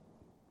Jerusalem,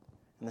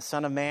 and the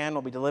Son of Man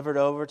will be delivered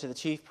over to the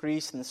chief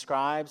priests and the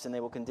scribes, and they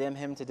will condemn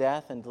him to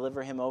death and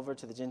deliver him over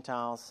to the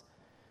Gentiles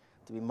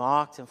to be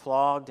mocked and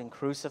flogged and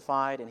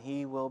crucified, and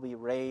he will be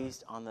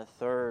raised on the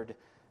third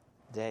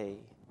day.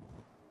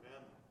 Amen.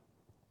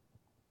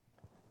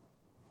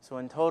 So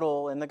in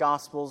total, in the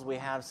Gospels, we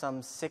have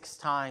some 6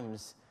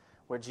 times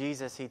where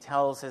Jesus, he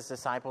tells his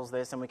disciples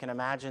this, and we can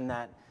imagine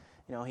that,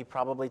 he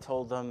probably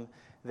told them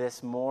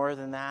this more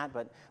than that,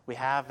 but we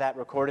have that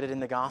recorded in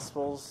the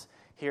Gospels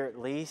here at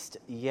least.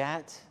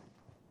 Yet,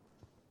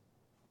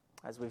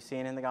 as we've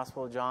seen in the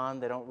Gospel of John,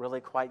 they don't really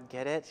quite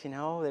get it, they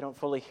don't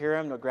fully hear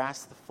him nor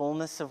grasp the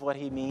fullness of what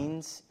he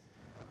means.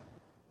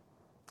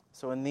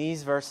 So in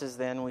these verses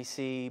then, we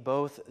see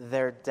both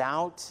their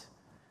doubt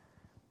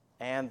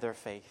and their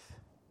faith.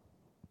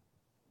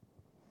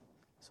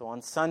 So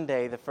on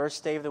Sunday, the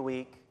first day of the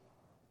week,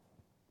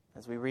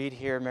 as we read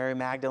here, Mary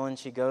Magdalene,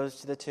 she goes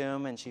to the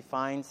tomb and she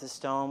finds the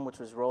stone which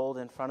was rolled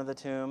in front of the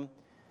tomb,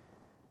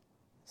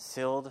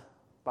 sealed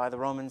by the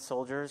Roman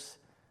soldiers.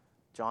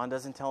 John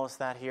doesn't tell us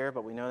that here,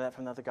 but we know that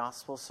from the other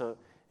Gospels. So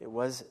it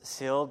was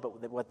sealed,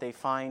 but what they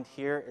find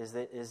here is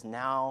that it is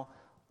now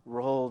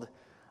rolled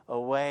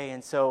away.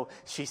 And so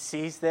she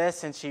sees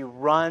this and she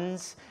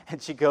runs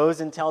and she goes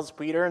and tells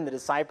Peter and the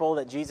disciple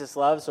that Jesus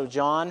loves, so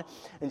John,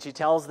 and she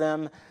tells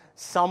them,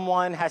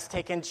 someone has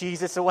taken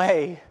Jesus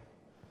away.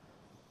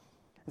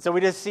 And so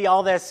we just see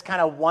all this kind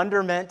of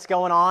wonderment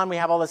going on. We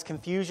have all this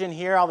confusion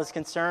here, all this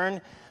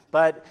concern,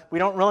 but we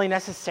don't really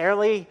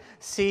necessarily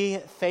see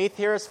faith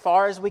here as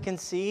far as we can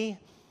see.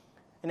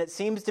 And it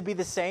seems to be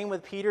the same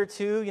with Peter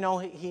too.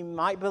 He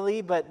might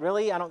believe, but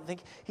really I don't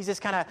think, he's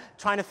just kind of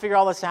trying to figure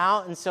all this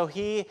out. And so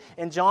he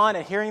and John,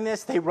 at hearing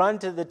this, they run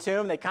to the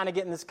tomb. They kind of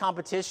get in this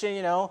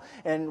competition,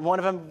 and one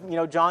of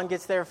them, John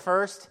gets there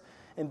first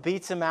and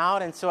beats him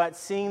out. And so at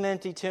seeing the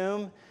empty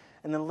tomb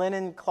and the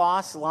linen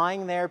cloths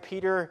lying there,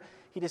 Peter,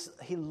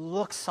 he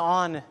looks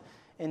on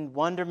in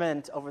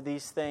wonderment over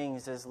these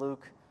things, as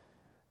Luke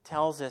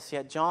tells us.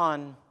 Yet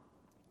John,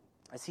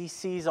 as he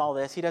sees all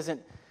this, he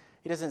doesn't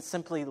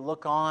simply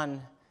look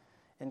on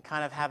and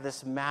kind of have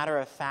this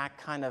matter-of-fact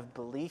kind of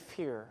belief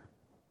here.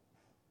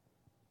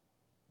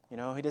 He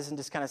doesn't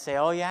just kind of say,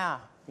 oh yeah,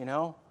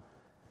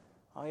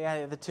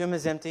 the tomb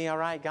is empty, all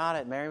right, got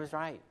it, Mary was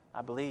right,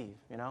 I believe,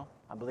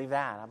 I believe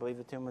that, I believe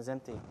the tomb was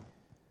empty.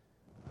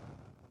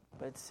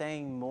 But it's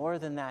saying more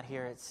than that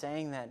here. It's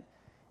saying that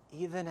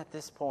even at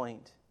this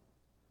point,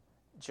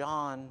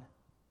 John,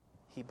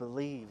 he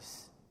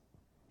believes.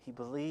 He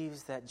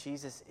believes that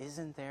Jesus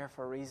isn't there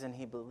for a reason.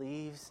 He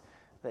believes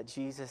that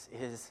Jesus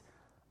is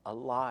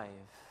alive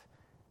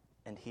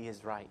and he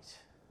is right.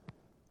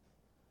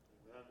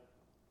 Amen.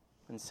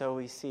 And so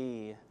we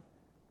see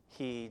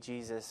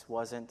Jesus,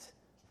 wasn't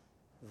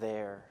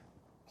there.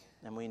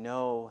 And we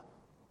know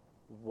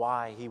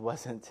why he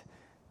wasn't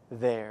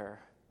there.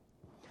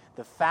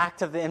 The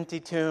fact of the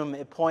empty tomb,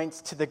 it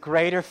points to the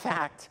greater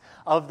fact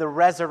of the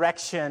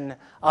resurrection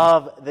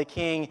of the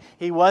King.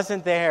 He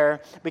wasn't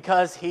there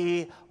because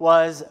he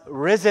was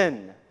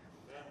risen.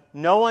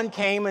 No one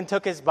came and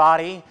took his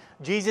body.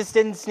 Jesus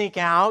didn't sneak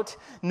out.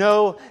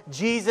 No,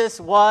 Jesus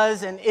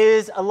was and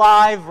is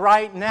alive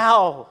right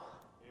now.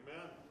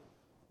 Amen.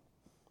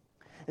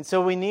 And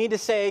so we need to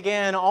say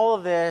again, all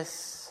of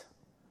this,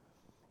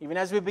 even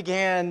as we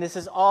began, this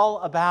is all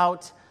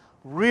about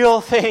real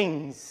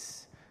things.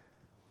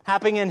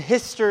 Happening in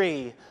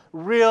history,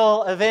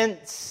 real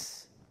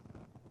events.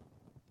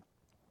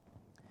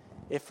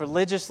 If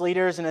religious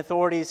leaders and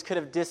authorities could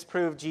have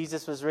disproved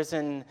Jesus was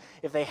risen,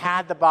 if they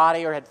had the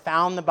body or had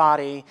found the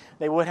body,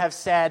 they would have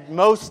said,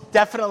 most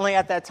definitely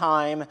at that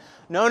time,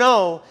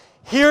 no,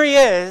 here he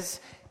is.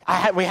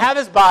 We have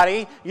his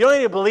body. You don't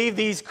need to believe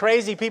these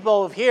crazy people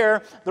over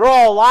here. They're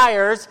all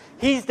liars.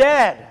 He's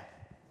dead.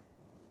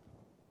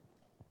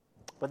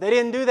 But they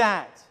didn't do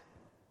that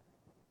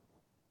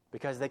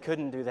because they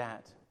couldn't do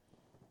that.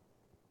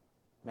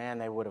 Man,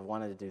 they would have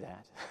wanted to do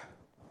that.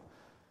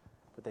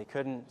 But they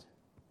couldn't.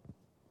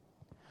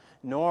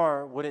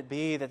 Nor would it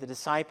be that the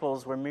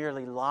disciples were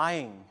merely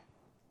lying.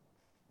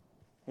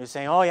 You're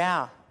saying, oh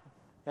yeah,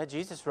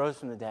 Jesus rose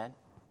from the dead,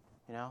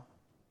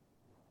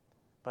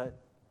 But,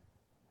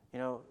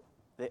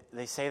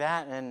 they say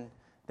that and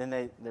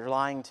then they're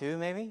lying too,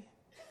 maybe?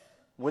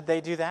 Would they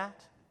do that?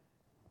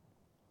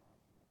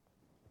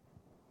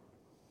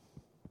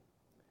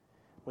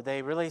 Would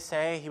they really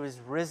say he was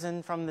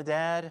risen from the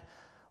dead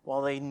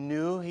while they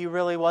knew he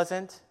really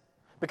wasn't?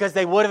 Because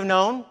they would have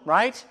known,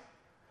 right?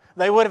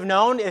 They would have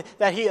known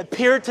that he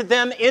appeared to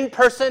them in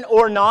person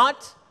or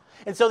not.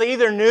 And so they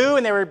either knew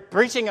and they were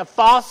preaching a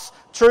false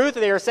truth,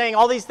 they were saying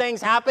all these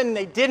things happened and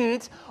they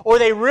didn't, or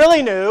they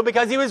really knew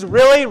because he was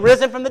really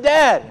risen from the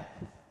dead.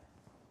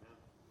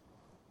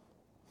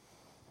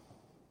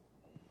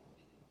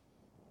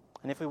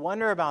 And if we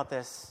wonder about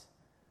this,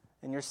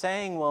 and you're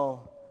saying,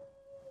 well,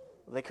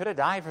 they could have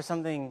died for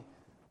something,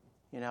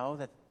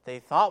 that they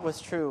thought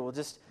was true. Well,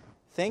 just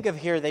think of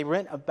here, they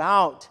went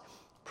about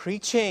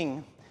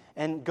preaching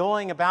and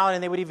going about,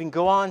 and they would even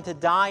go on to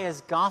die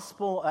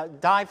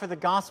for the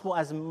gospel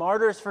as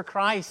martyrs for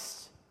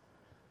Christ.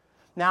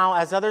 Now,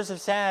 as others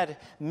have said,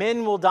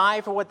 men will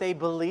die for what they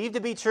believe to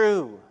be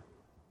true,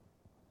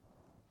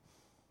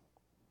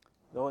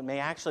 though it may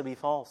actually be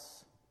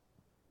false.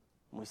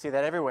 And we see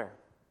that everywhere.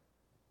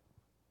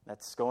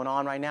 That's going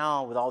on right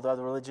now with all the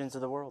other religions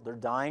of the world. They're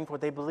dying for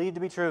what they believe to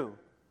be true,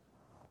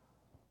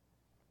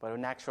 but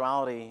in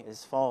actuality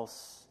is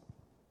false.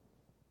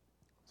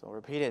 So I'll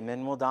repeat it.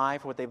 Men will die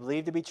for what they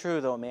believe to be true,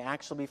 though it may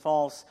actually be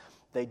false.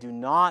 They do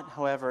not,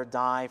 however,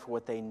 die for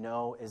what they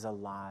know is a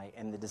lie.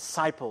 And the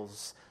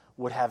disciples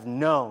would have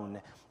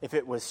known if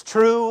it was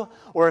true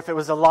or if it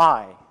was a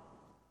lie.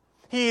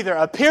 He either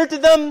appeared to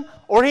them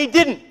or he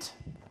didn't.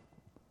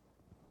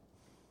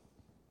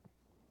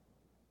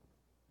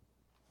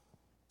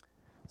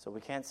 So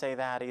we can't say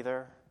that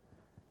either.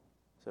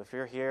 So if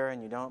you're here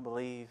and you don't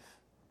believe,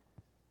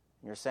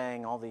 you're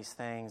saying all these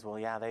things, well,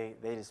 yeah, they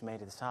just made it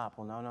to the top.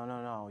 Well,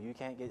 no. You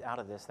can't get out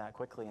of this that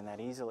quickly and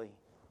that easily.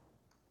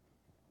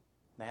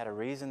 They had a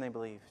reason they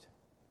believed.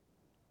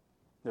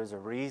 There's a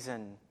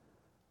reason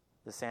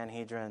the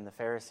Sanhedrin, the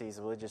Pharisees,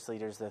 the religious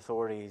leaders, the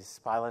authorities,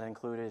 Pilate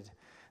included,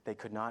 they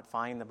could not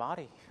find the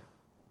body.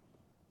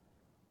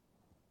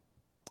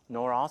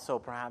 Nor also,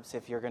 perhaps,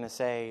 if you're going to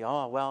say,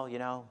 oh, well,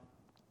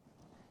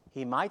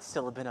 he might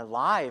still have been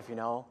alive,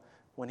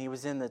 when he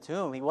was in the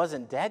tomb. He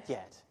wasn't dead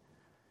yet.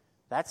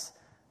 That's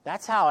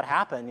how it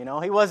happened,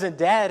 He wasn't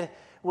dead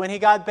when he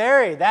got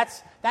buried.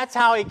 That's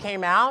how he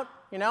came out.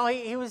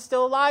 He was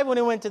still alive when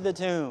he went to the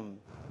tomb.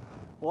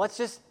 Well, let's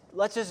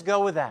just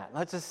go with that.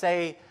 Let's just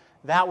say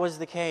that was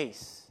the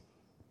case.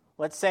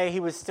 Let's say he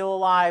was still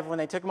alive when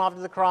they took him off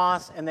to the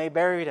cross and they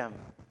buried him.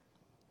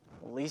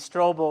 Lee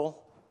Strobel,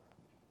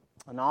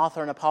 an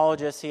author and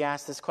apologist, he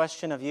asked this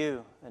question of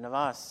you and of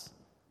us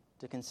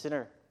to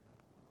consider.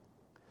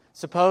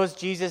 Suppose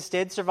Jesus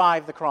did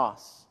survive the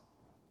cross.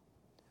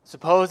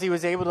 Suppose he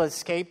was able to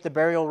escape the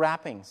burial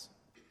wrappings,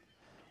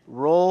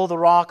 roll the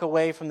rock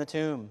away from the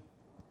tomb,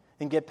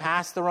 and get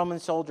past the Roman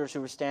soldiers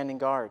who were standing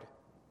guard.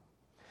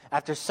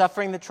 After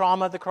suffering the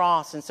trauma of the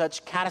cross and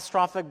such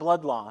catastrophic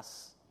blood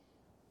loss,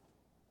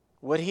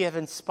 would he have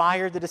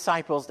inspired the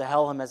disciples to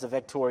hail him as a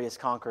victorious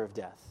conqueror of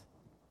death?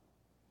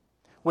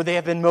 Would they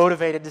have been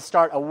motivated to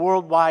start a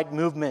worldwide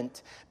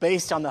movement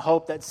based on the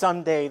hope that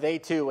someday they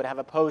too would have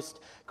a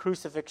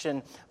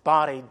post-crucifixion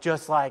body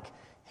just like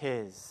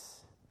his?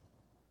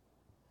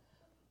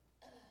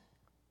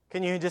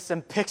 Can you just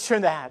picture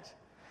that?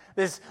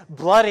 This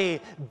bloody,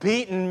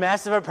 beaten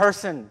mess of a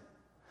person,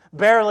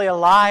 barely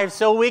alive,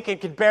 so weak it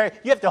could barely...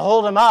 You have to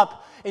hold him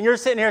up, and you're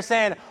sitting here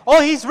saying,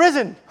 "Oh, he's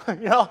risen."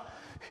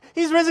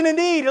 He's risen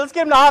indeed. Let's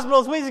get him to the hospital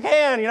as quick as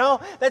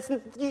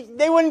we can.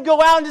 They wouldn't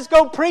go out and just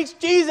go preach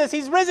Jesus.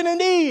 He's risen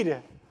indeed.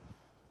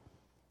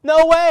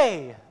 No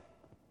way.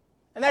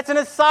 And that's an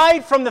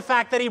aside from the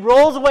fact that he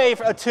rolls away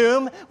from a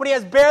tomb when he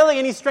has barely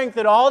any strength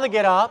at all to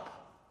get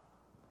up,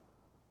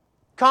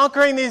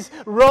 conquering these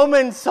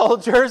Roman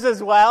soldiers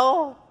as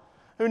well,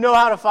 who know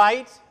how to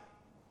fight.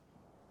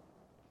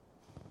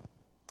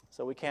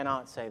 So we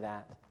cannot say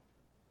that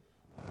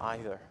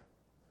either.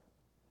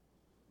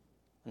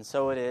 And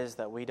so it is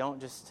that we don't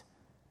just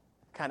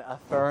kind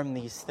of affirm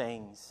these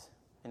things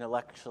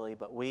intellectually,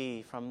 but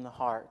we, from the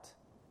heart,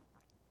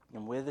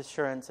 and with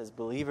assurance as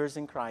believers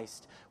in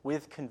Christ,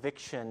 with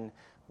conviction,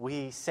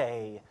 we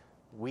say,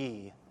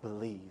 we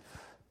believe.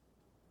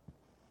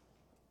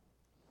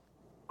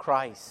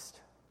 Christ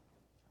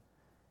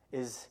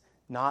is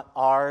not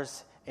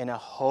ours in a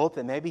hope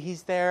that maybe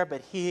he's there,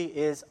 but he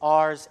is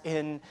ours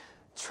in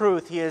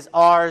truth. He is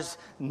ours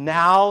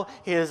now,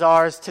 he is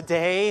ours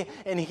today,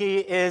 and he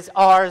is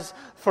ours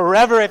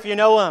forever if you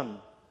know him.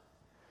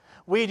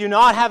 We do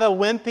not have a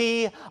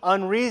wimpy,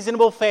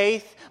 unreasonable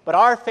faith, but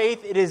our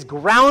faith, it is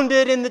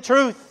grounded in the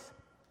truth.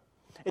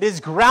 It is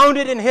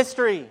grounded in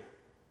history.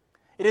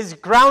 It is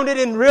grounded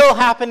in real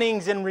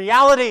happenings and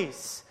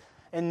realities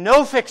and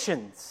no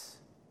fictions.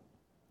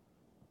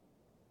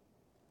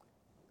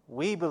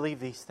 We believe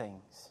these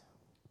things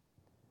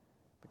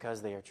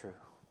because they are true.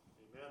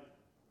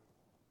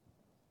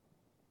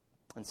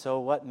 And so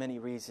what many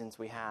reasons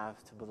we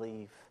have to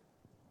believe,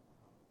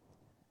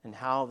 and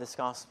how this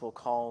gospel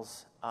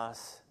calls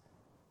us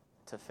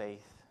to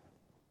faith.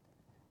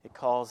 It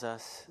calls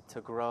us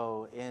to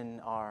grow in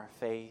our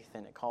faith,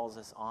 and it calls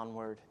us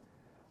onward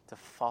to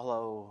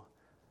follow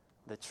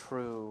the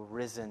true,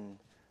 risen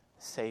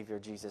Savior,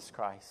 Jesus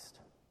Christ.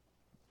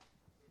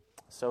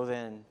 So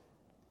then,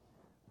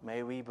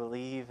 may we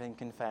believe and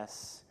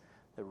confess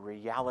the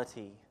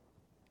reality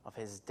of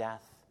his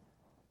death,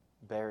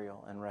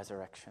 burial, and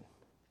resurrection.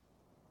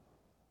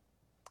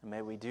 And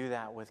may we do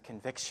that with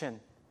conviction,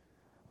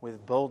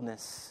 with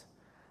boldness,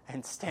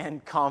 and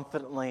stand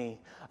confidently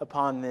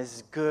upon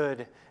this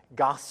good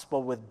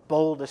gospel with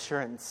bold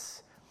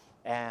assurance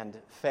and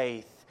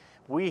faith.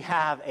 We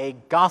have a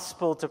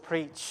gospel to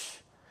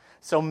preach,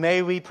 so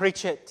may we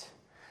preach it.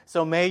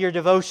 So may your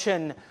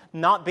devotion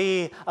not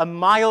be a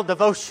mild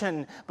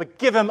devotion, but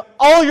give him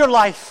all your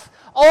life,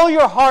 all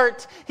your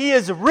heart. He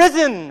is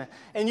risen,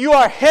 and you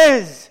are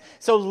his.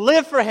 So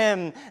live for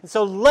him, and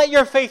so let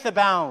your faith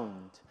abound.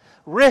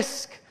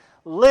 Risk,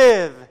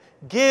 live,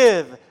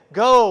 give,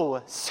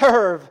 go,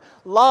 serve,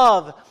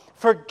 love,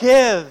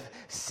 forgive,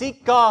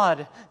 seek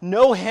God,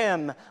 know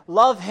him,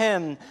 love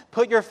him,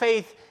 put your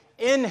faith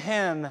in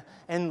him,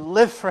 and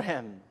live for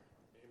him.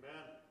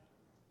 Amen.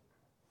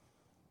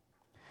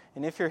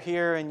 And if you're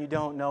here and you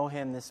don't know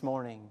him this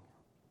morning,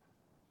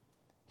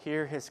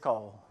 hear his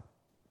call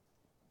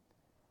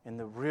in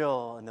the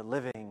real and the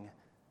living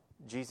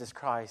Jesus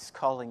Christ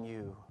calling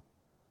you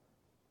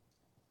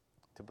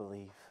to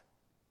believe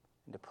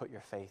and to put your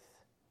faith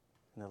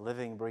in the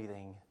living,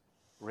 breathing,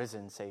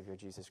 risen Savior,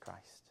 Jesus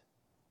Christ.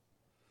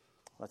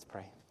 Let's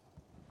pray.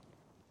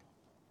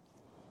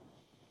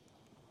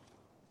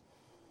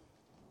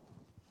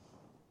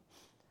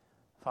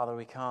 Father,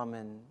 we come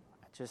and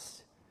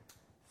just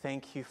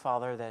thank you,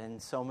 Father, that in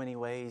so many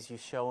ways you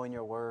show in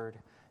your word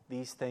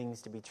these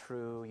things to be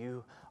true.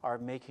 You are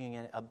making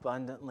it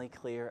abundantly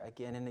clear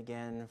again and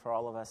again for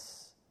all of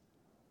us.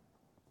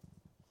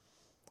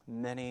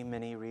 Many,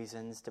 many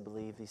reasons to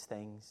believe these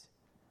things,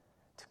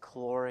 to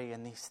glory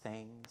in these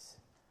things,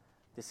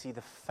 to see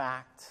the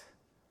fact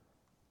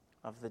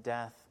of the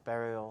death,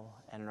 burial,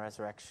 and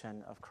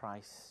resurrection of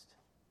Christ.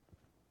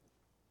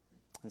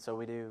 And so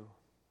we do.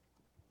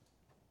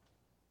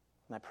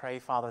 And I pray,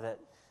 Father, that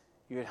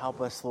you would help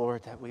us,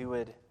 Lord, that we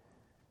would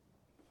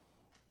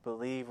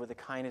believe with a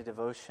kind of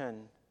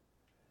devotion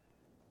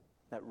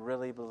that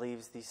really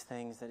believes these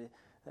things,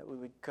 that we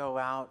would go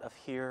out of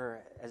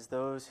here as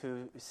those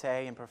who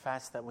say and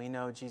profess that we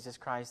know Jesus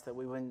Christ, that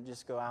we wouldn't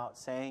just go out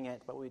saying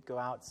it, but we'd go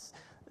out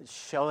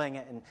showing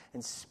it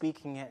and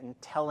speaking it and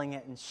telling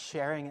it and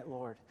sharing it,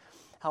 Lord.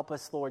 Help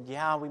us, Lord.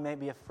 Yeah, we may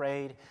be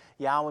afraid.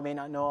 Yeah, we may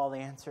not know all the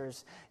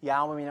answers.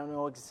 Yeah, we may not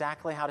know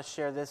exactly how to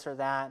share this or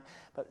that.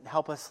 But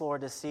help us,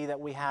 Lord, to see that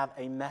we have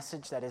a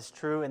message that is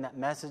true, and that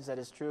message that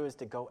is true is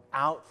to go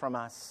out from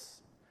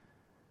us.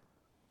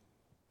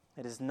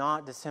 It is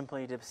not to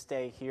simply to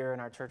stay here in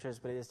our churches,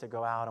 but it is to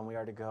go out, and we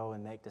are to go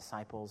and make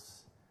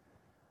disciples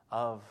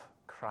of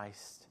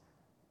Christ,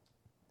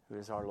 who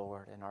is our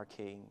Lord and our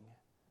King.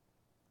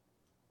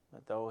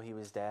 That though he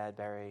was dead,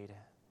 buried,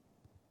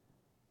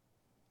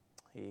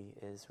 he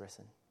is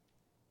risen.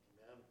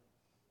 Amen.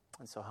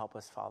 And so help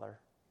us, Father.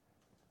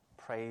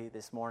 Pray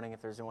this morning,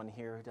 if there's anyone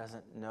here who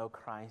doesn't know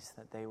Christ,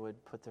 that they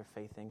would put their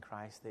faith in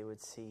Christ. They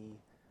would see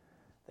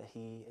that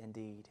he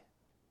indeed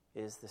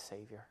is the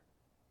Savior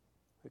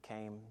who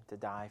came to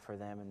die for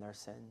them and their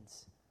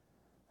sins.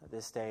 That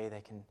this day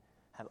they can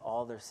have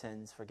all their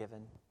sins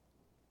forgiven.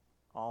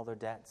 All their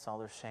debts, all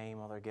their shame,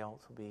 all their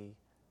guilt will be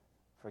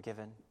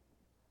forgiven.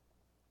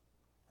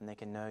 And they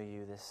can know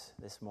you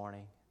this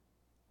morning.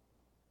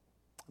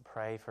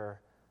 Pray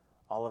for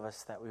all of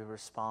us that we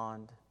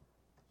respond.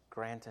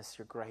 Grant us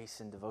your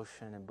grace and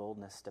devotion and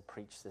boldness to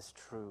preach this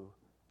true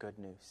good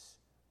news.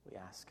 We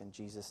ask in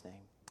Jesus' name.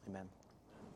 Amen.